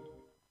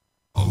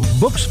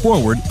 Books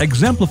Forward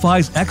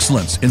exemplifies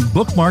excellence in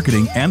book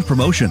marketing and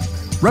promotion,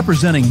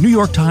 representing New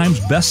York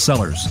Times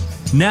bestsellers,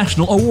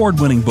 national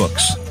award-winning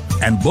books,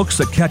 and books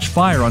that catch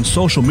fire on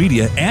social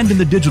media and in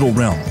the digital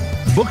realm.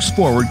 Books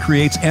Forward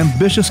creates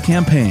ambitious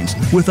campaigns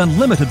with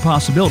unlimited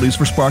possibilities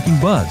for sparking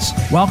buzz,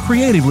 while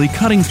creatively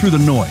cutting through the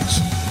noise.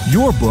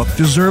 Your book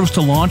deserves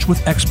to launch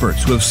with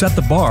experts who have set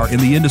the bar in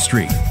the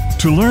industry.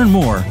 To learn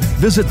more,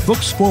 visit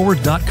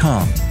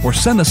booksforward.com or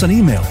send us an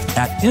email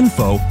at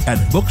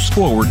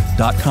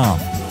info@booksforward.com.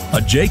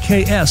 A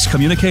JKS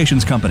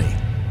Communications company.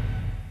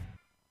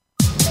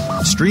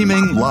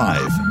 Streaming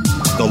live.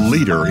 The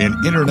leader in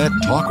Internet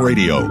talk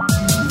radio.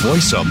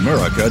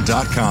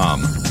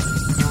 VoiceAmerica.com.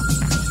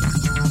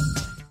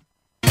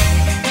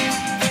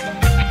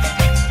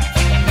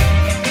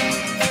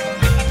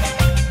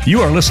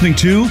 You are listening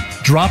to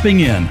Dropping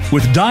In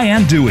with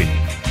Diane Dewey.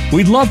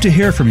 We'd love to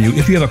hear from you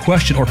if you have a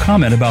question or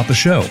comment about the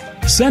show.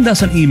 Send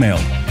us an email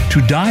to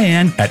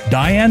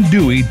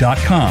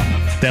diane@dianedewey.com.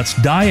 That's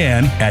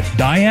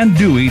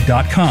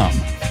diane@dianedewey.com.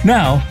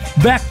 Now,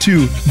 back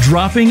to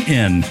Dropping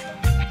In.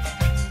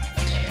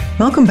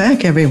 Welcome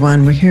back,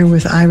 everyone. We're here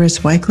with Iris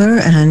Waichler,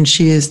 and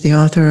she is the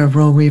author of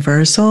Role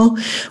Reversal.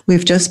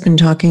 We've just been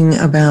talking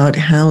about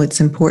how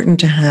it's important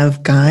to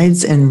have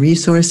guides and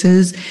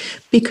resources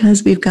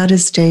because we've got to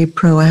stay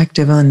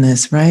proactive on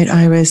this, right,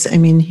 Iris? I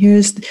mean,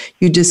 you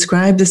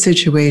describe the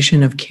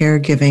situation of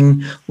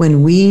caregiving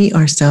when we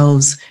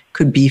ourselves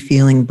could be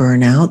feeling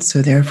burnout,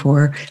 so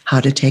therefore how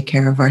to take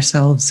care of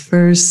ourselves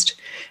first,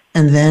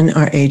 and then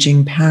our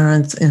aging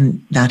parents, and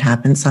that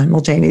happens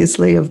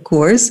simultaneously, of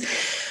course.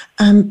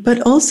 But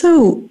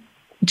also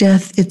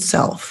death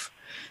itself,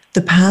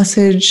 the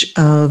passage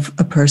of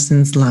a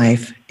person's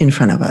life in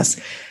front of us.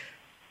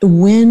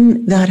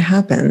 When that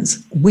happens,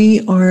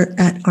 we are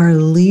at our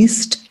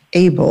least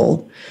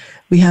able,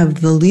 we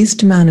have the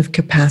least amount of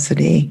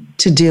capacity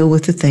to deal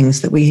with the things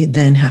that we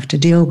then have to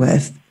deal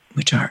with,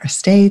 which are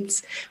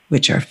estates,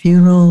 which are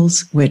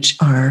funerals, which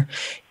are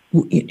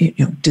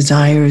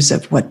desires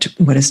of what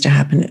is to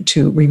happen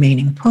to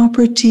remaining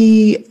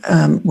property,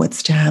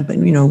 what's to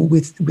happen,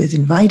 with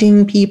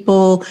inviting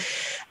people,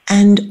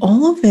 and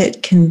all of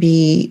it can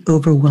be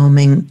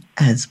overwhelming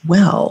as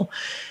well.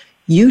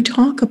 You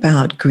talk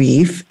about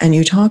grief and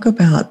you talk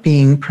about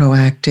being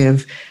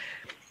proactive.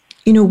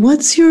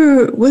 What's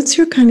your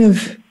kind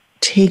of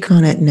take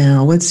on it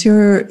now? What's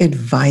your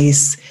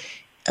advice?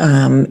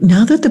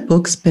 Now that the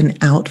book's been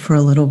out for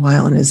a little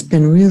while and has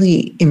been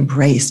really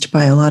embraced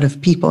by a lot of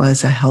people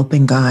as a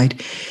helping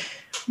guide,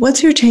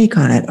 what's your take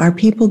on it? Are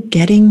people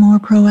getting more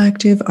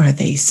proactive? Are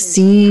they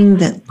seeing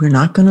that we're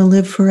not going to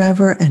live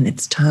forever and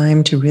it's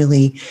time to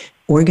really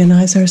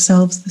organize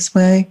ourselves this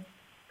way?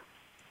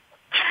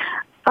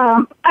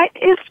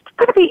 It's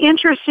going to be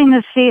interesting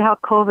to see how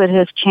COVID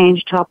has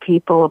changed how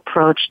people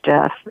approach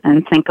death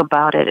and think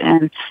about it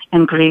and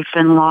grief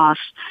and loss.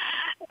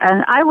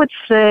 And I would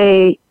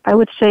say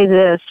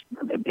this,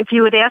 if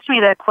you had asked me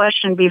that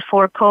question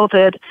before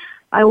COVID,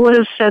 I would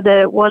have said that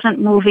it wasn't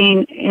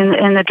moving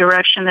in the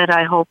direction that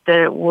I hoped that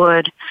it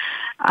would.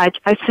 I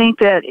think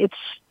that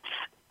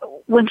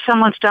when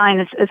someone's dying,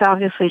 it's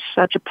obviously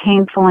such a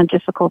painful and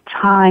difficult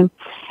time.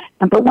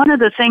 But one of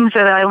the things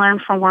that I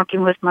learned from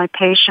working with my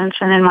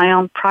patients and in my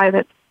own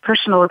private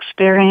personal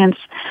experience,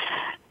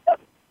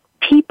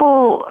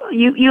 people,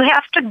 you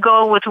have to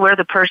go with where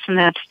the person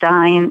that's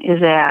dying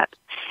is at.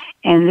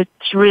 And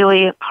it's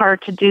really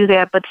hard to do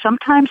that, but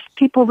sometimes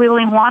people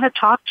really want to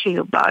talk to you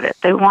about it.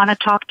 They want to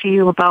talk to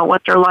you about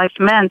what their life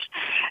meant.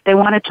 They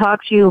want to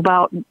talk to you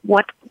about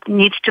what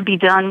needs to be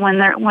done when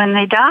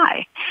they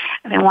die.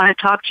 They want to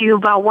talk to you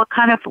about what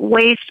kind of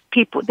ways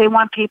they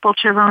want people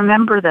to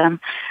remember them.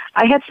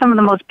 I had some of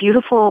the most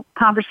beautiful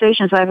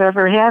conversations I've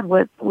ever had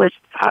with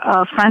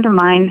a friend of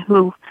mine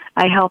who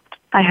I helped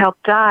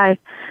die.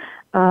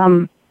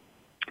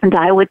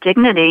 Die with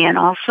dignity, and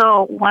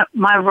also what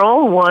my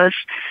role was,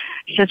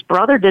 his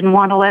brother didn't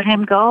want to let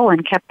him go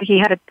and he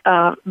had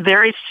a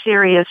very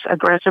serious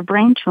aggressive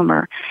brain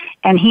tumor,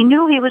 and he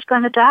knew he was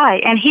going to die,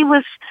 and he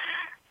was,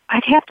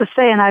 I'd have to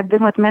say, and I've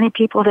been with many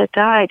people that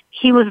died,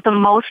 he was the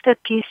most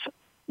at peace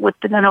with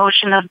the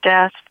notion of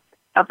death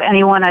of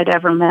anyone I'd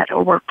ever met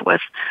or worked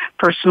with,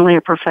 personally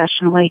or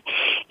professionally.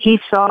 He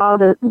saw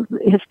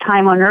his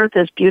time on earth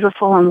as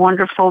beautiful and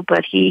wonderful,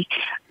 but he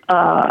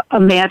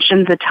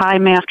imagined the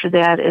time after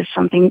that as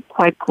something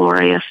quite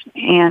glorious.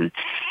 And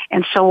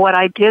so what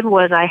I did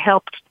was I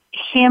helped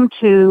him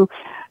to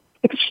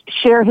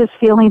share his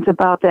feelings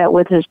about that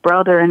with his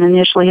brother. And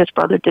initially his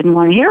brother didn't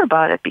want to hear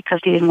about it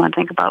because he didn't want to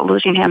think about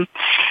losing him.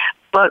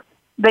 But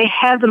they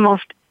had the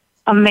most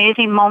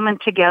amazing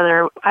moment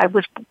together. I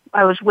was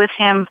with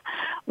him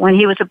when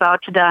he was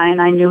about to die, and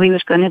I knew he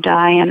was going to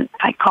die, and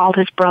I called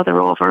his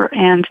brother over,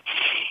 and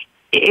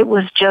it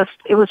was a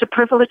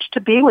privilege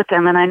to be with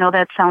them. And I know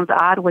that sounds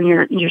odd when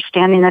you're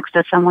standing next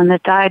to someone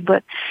that died,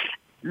 but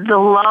the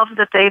love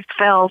that they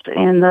felt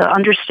and the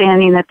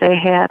understanding that they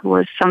had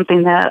was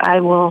something that I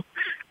will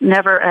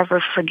never, ever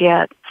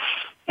forget.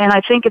 And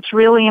I think it's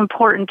really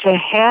important to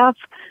have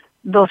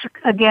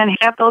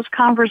have those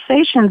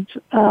conversations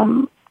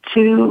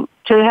to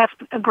have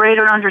a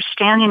greater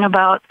understanding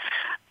about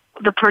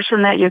the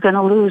person that you're going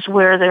to lose,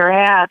 where they're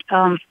at.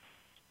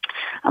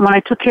 When I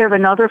took care of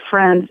another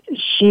friend,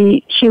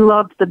 she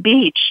loved the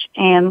beach,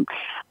 and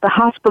the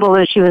hospital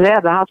that she was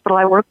at, the hospital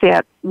I worked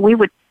at,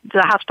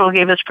 the hospital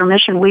gave us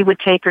permission, we would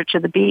take her to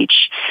the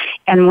beach.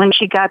 And when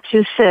she got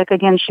too sick,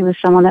 again, she was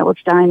someone that was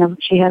dying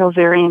she had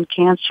ovarian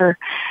cancer.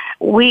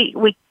 We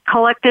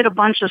collected a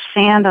bunch of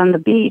sand on the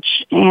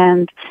beach,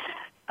 and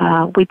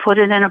we put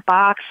it in a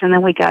box, and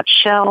then we got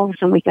shelves,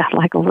 and we got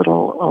like a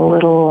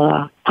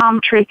little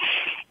palm tree.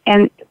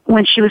 And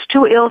when she was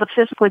too ill to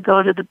physically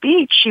go to the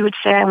beach, she would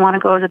say, I want to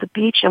go to the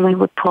beach, and we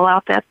would pull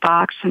out that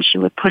box, and she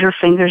would put her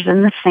fingers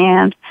in the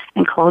sand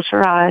and close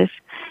her eyes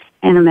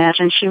and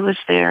imagine she was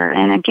there.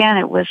 And again,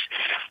 it was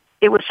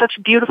such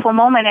a beautiful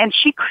moment, and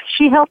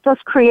she helped us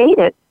create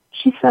it.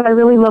 She said, I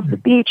really love the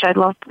beach. I'd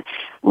love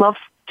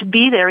to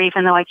be there,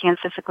 even though I can't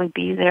physically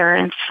be there.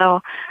 And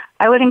so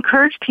I would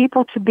encourage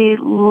people to be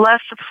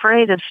less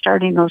afraid of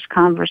starting those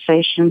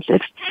conversations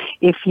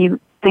if you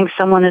think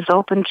someone is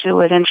open to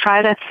it, and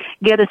try to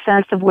get a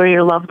sense of where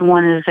your loved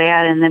one is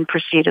at and then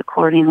proceed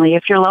accordingly.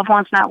 If your loved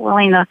one's not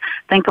willing to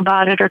think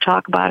about it or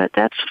talk about it,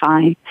 that's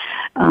fine.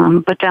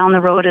 But down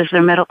the road, as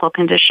their medical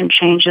condition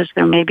changes,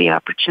 there may be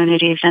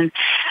opportunities, and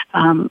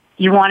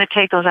you want to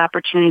take those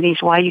opportunities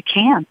while you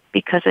can,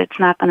 because it's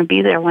not going to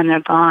be there when they're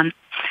gone.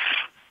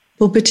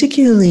 Well,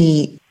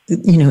 particularly,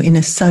 in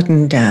a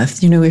sudden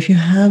death, if you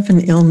have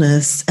an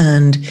illness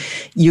and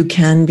you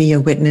can be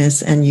a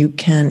witness and you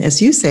can, as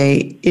you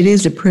say, it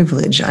is a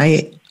privilege.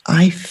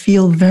 I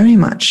feel very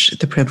much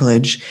the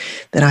privilege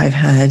that I've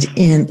had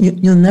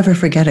you'll never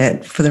forget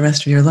it for the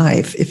rest of your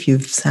life if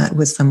you've sat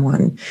with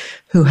someone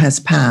who has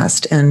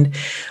passed. And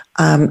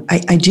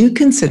I do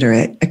consider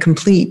it a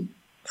complete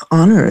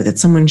honor that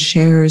someone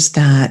shares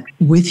that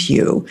with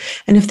you.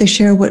 And if they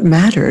share what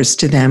matters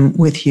to them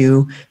with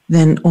you,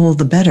 then all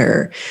the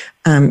better.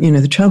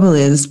 The trouble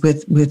is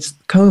with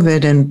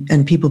COVID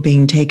and people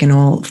being taken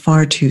all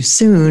far too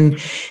soon,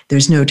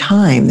 there's no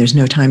time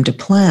to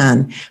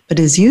plan. But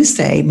as you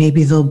say,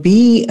 maybe there'll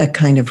be a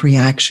kind of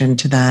reaction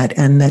to that,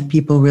 and that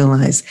people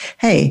realize,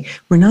 hey,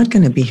 we're not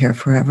going to be here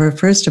forever.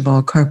 First of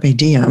all, carpe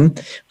diem.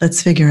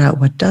 Let's figure out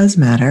what does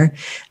matter.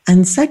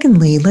 And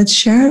secondly, let's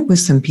share it with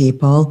some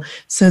people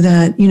so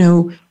that,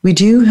 we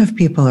do have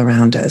people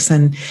around us,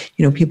 and,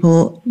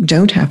 people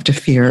don't have to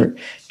fear,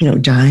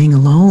 dying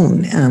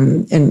alone,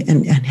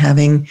 and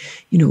having,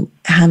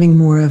 having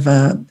more of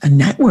a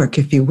network,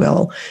 if you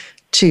will,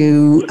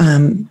 to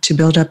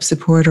build up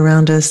support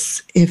around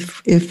us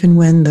if and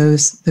when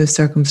those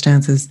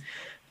circumstances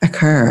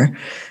occur.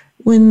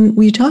 When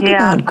we talk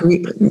about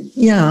grief, do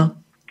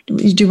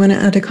you want to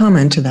add a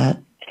comment to that?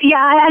 Yeah,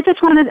 I did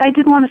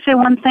want to say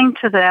one thing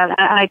to that.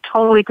 I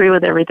totally agree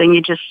with everything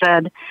you just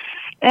said.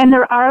 And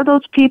there are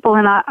those people,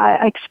 and I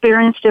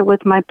experienced it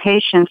with my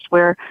patients,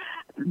 where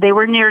they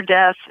were near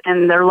death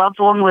and their loved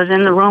one was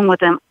in the room with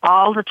them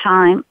all the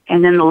time,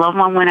 and then the loved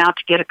one went out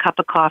to get a cup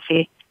of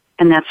coffee,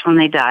 and that's when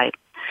they died.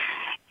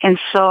 And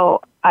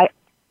so I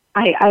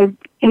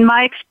in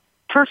my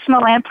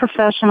personal and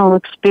professional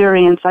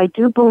experience, I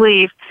do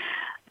believe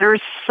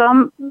there's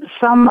some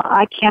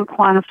I can't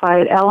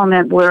quantify it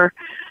element where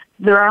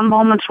there are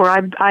moments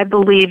where I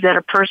believe that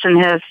a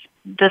person has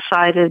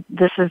decided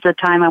this is the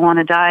time I want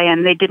to die,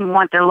 and they didn't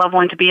want their loved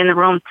one to be in the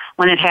room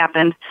when it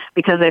happened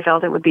because they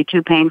felt it would be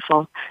too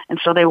painful,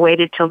 and so they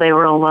waited till they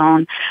were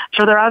alone.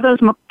 So there are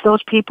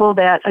those people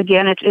that,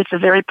 again, it's a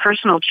very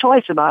personal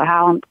choice about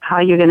how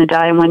you're going to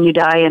die and when you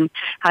die and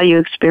how you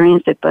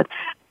experience it. But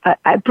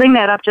I bring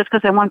that up just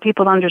because I want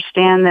people to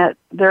understand that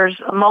there's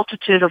a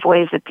multitude of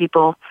ways that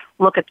people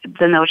look at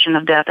the notion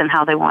of death and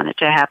how they want it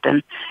to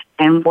happen,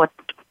 and what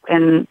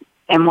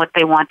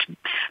they want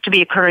to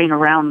be occurring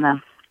around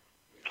them.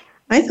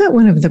 I thought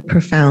one of the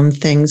profound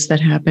things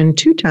that happened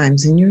 2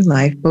 times in your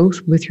life,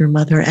 both with your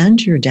mother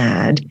and your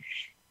dad,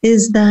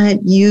 is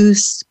that you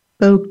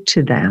spoke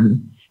to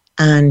them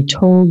and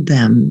told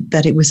them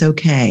that it was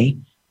okay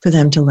for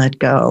them to let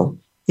go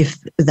if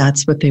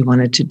that's what they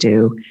wanted to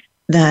do,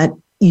 that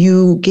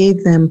you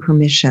gave them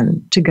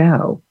permission to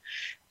go.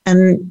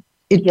 And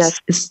it's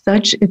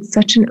such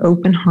an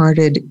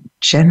open-hearted,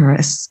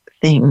 generous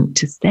thing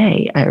to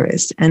say,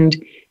 Iris.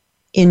 And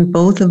in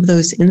both of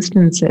those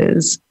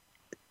instances,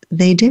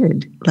 they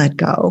did let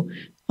go.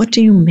 What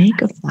do you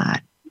make of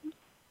that?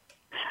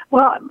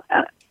 Well,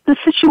 the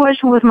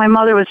situation with my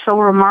mother was so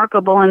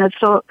remarkable, and it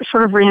sort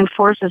of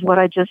reinforces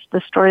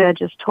the story I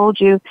just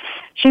told you.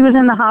 She was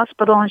in the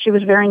hospital, and she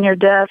was very near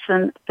death,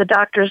 and the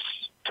doctors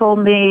told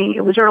me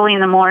it was early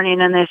in the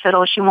morning, and they said,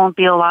 she won't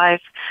be alive,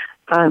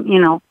 by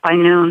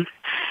noon.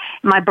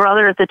 My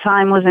brother at the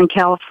time was in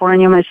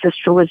California. My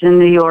sister was in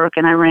New York,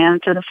 and I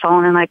ran to the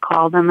phone, and I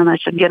called them, and I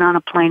said, get on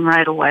a plane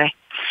right away.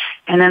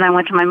 And then I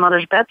went to my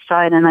mother's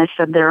bedside, and I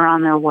said, they're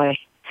on their way.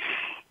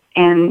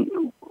 And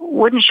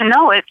wouldn't you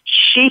know it,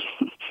 she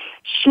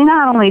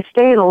not only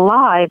stayed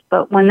alive,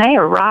 but when they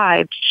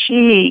arrived,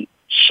 she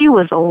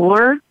was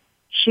alert.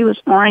 She was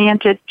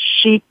oriented.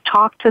 She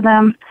talked to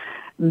them.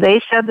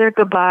 They said their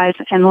goodbyes,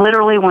 and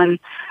literally when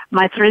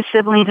my 3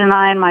 siblings and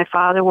I and my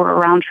father were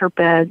around her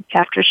bed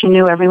after she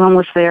knew everyone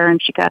was there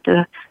and she got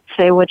to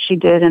say what she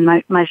did, and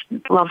my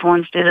loved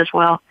ones did as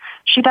well,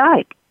 she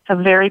died a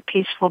very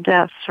peaceful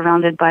death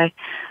surrounded by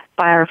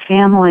our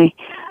family.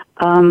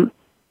 And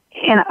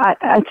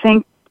I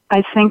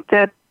think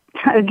that,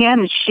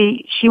 again,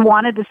 she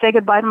wanted to say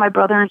goodbye to my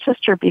brother and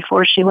sister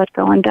before she let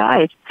go and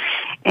died.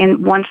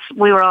 And once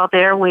we were all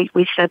there, we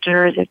said to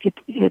her,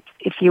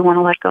 if you want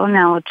to let go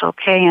now, it's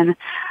okay. And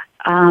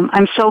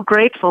I'm so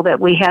grateful that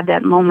we had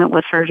that moment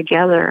with her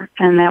together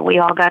and that we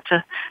all got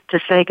to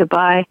say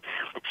goodbye.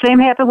 Same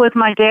happened with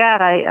my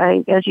dad.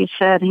 I as you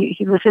said,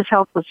 his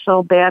health was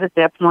so bad at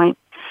that point.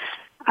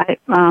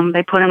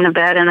 They put him to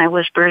bed, and I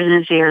whispered in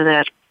his ear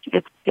that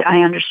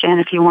I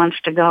understand if he wants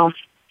to go.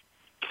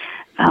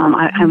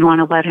 I want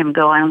to let him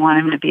go. I want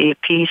him to be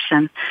at peace.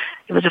 And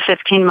it was a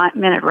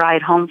 15-minute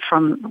ride home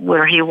from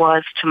where he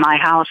was to my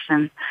house.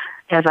 And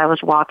as I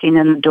was walking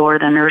in the door,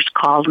 the nurse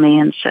called me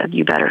and said,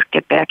 "You better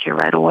get back here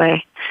right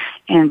away."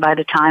 And by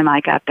the time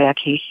I got back,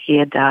 he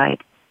had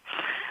died.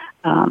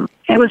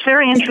 It was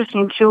very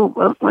interesting,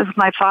 too, with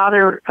my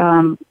father.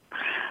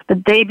 The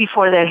day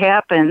before that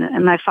happened,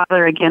 and my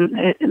father,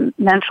 again,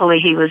 mentally,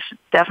 he was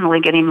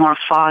definitely getting more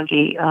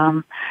foggy.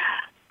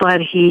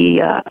 But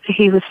he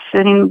was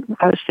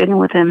I was sitting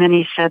with him, and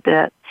he said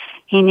that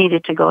he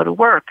needed to go to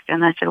work.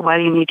 And I said, "Why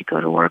do you need to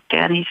go to work,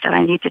 Dad?" And he said,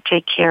 "I need to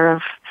take care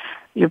of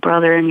your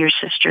brother and your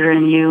sister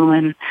and you."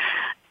 And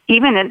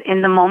even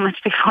in the moments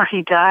before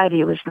he died,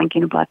 he was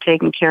thinking about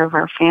taking care of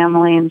our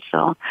family. And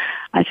so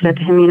I said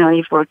to him,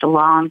 "You've worked a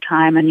long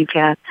time, and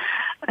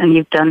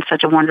you've done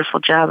such a wonderful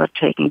job of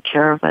taking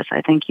care of us.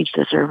 I think you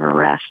deserve a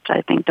rest.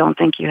 Don't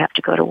think you have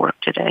to go to work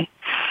today."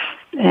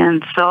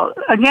 And so,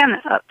 again,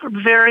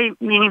 very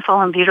meaningful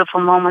and beautiful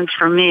moments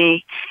for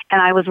me.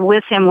 And I was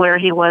with him where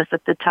he was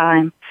at the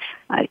time.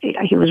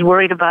 He was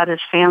worried about his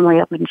family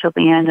up until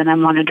the end, and I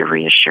wanted to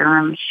reassure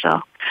him.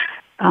 So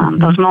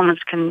those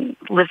moments can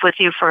live with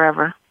you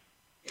forever.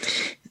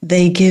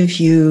 They give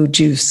you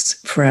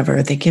juice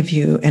forever. They give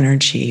you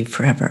energy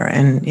forever,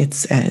 and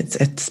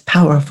it's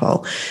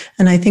powerful.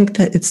 And I think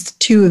that it's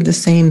two of the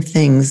same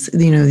things.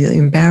 The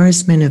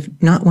embarrassment of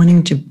not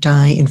wanting to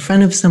die in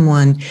front of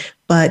someone,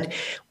 but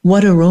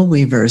what a role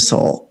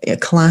reversal, a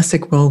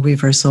classic role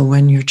reversal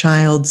when your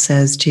child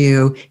says to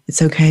you,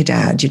 "It's okay,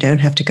 Dad, you don't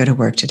have to go to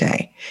work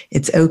today.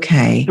 It's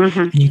okay,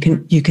 and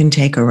you can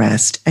take a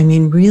rest." I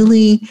mean,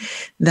 really,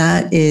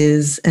 that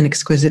is an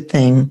exquisite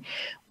thing.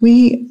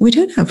 We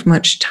don't have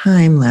much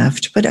time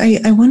left, but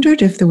I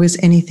wondered if there was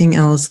anything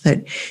else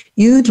that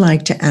you'd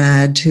like to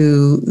add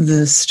to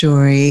the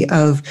story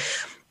of,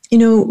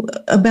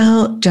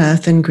 about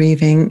death and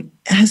grieving.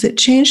 Has it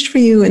changed for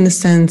you in the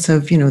sense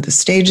of, the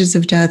stages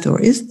of death,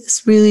 or is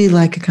this really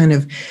like a kind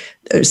of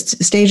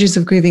stages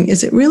of grieving?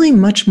 Is it really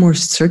much more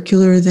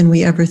circular than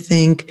we ever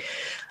think?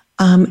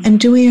 And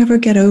do we ever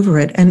get over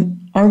it? And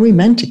are we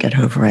meant to get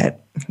over it?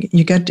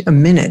 You got a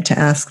minute to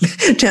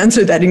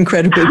answer that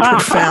incredibly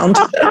profound.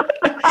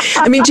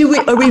 I mean,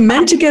 are we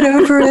meant to get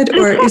over it,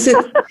 or is it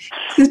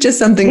just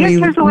something we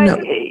know?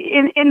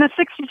 In the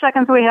 60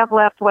 seconds we have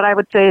left, what I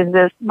would say is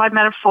this. My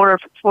metaphor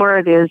for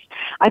it is,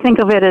 I think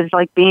of it as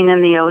like being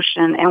in the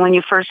ocean, and when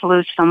you first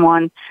lose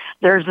someone,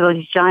 there's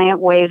those giant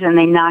waves and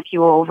they knock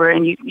you over,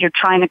 and you're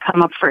trying to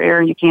come up for air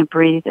and you can't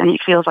breathe, and it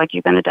feels like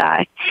you're going to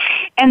die.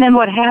 And then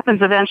what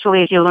happens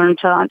eventually is you learn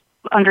to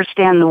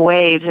understand the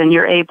waves, and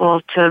you're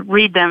able to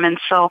read them. And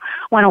so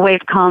when a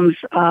wave comes,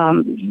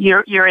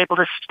 you're able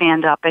to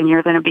stand up, and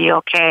you're going to be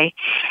okay.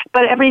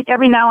 But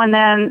every now and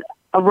then,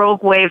 a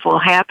rogue wave will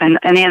happen,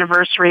 an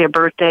anniversary, a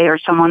birthday, or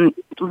someone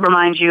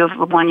reminds you of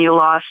the one you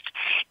lost,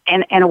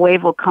 and a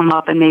wave will come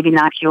up and maybe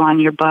knock you on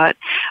your butt.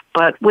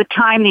 But with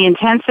time, the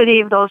intensity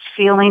of those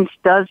feelings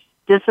does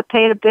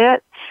dissipate a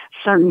bit.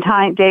 Certain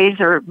days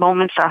or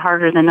moments are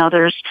harder than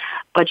others,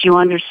 but you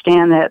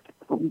understand that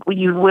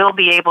you will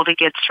be able to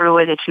get through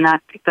it. It's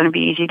not going to be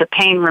easy. The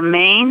pain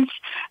remains,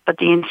 but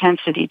the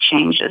intensity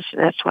changes.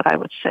 That's what I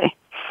would say.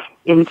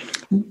 In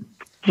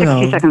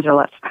 60 seconds or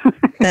less.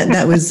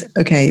 that was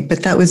okay,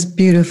 but that was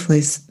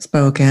beautifully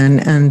spoken.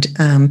 And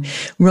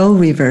Role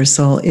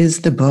Reversal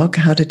is the book,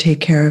 How to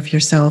Take Care of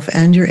Yourself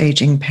and Your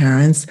Aging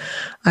Parents.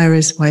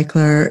 Iris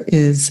Waichler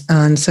is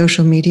on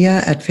social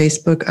media at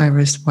Facebook,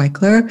 Iris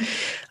Waichler,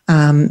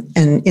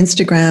 and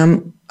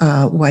Instagram,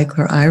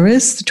 Waichler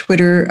Iris,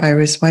 Twitter,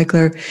 Iris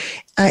Waichler.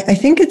 I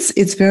think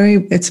it's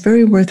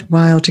very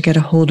worthwhile to get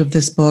a hold of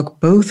this book,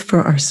 both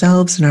for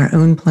ourselves and our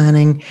own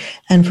planning,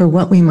 and for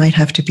what we might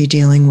have to be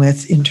dealing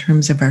with in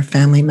terms of our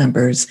family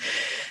members.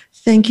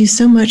 Thank you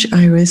so much,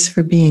 Iris,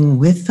 for being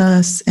with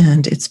us,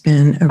 and it's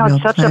been a real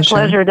pleasure. Such a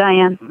pleasure,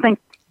 Diane.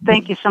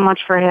 Thank you so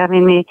much for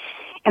having me.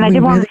 And I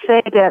did want to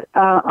say that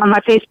on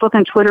my Facebook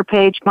and Twitter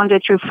page, Monday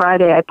through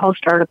Friday, I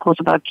post articles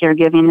about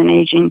caregiving and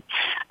aging,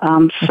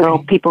 so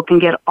people can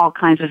get all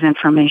kinds of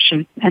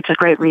information. It's a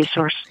great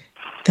resource.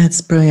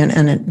 That's brilliant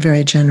and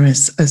very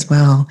generous as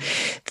well.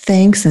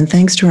 Thanks, and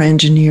thanks to our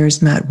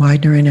engineers, Matt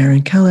Widener and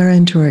Aaron Keller,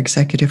 and to our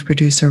executive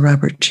producer,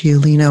 Robert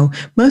Ciolino.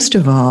 Most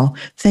of all,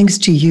 thanks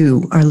to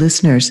you, our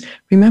listeners.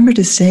 Remember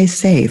to stay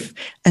safe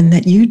and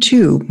that you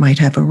too might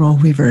have a role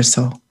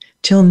reversal.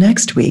 Till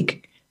next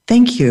week,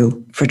 thank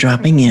you for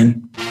dropping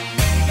in.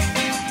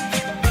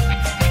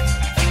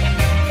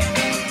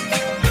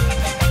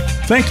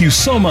 Thank you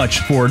so much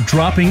for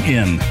dropping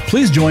in.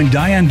 Please join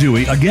Diane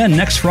Dewey again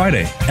next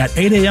Friday at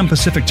 8 a.m.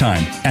 Pacific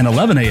Time and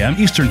 11 a.m.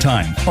 Eastern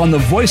Time on the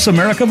Voice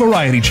America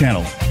Variety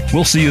Channel.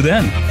 We'll see you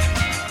then.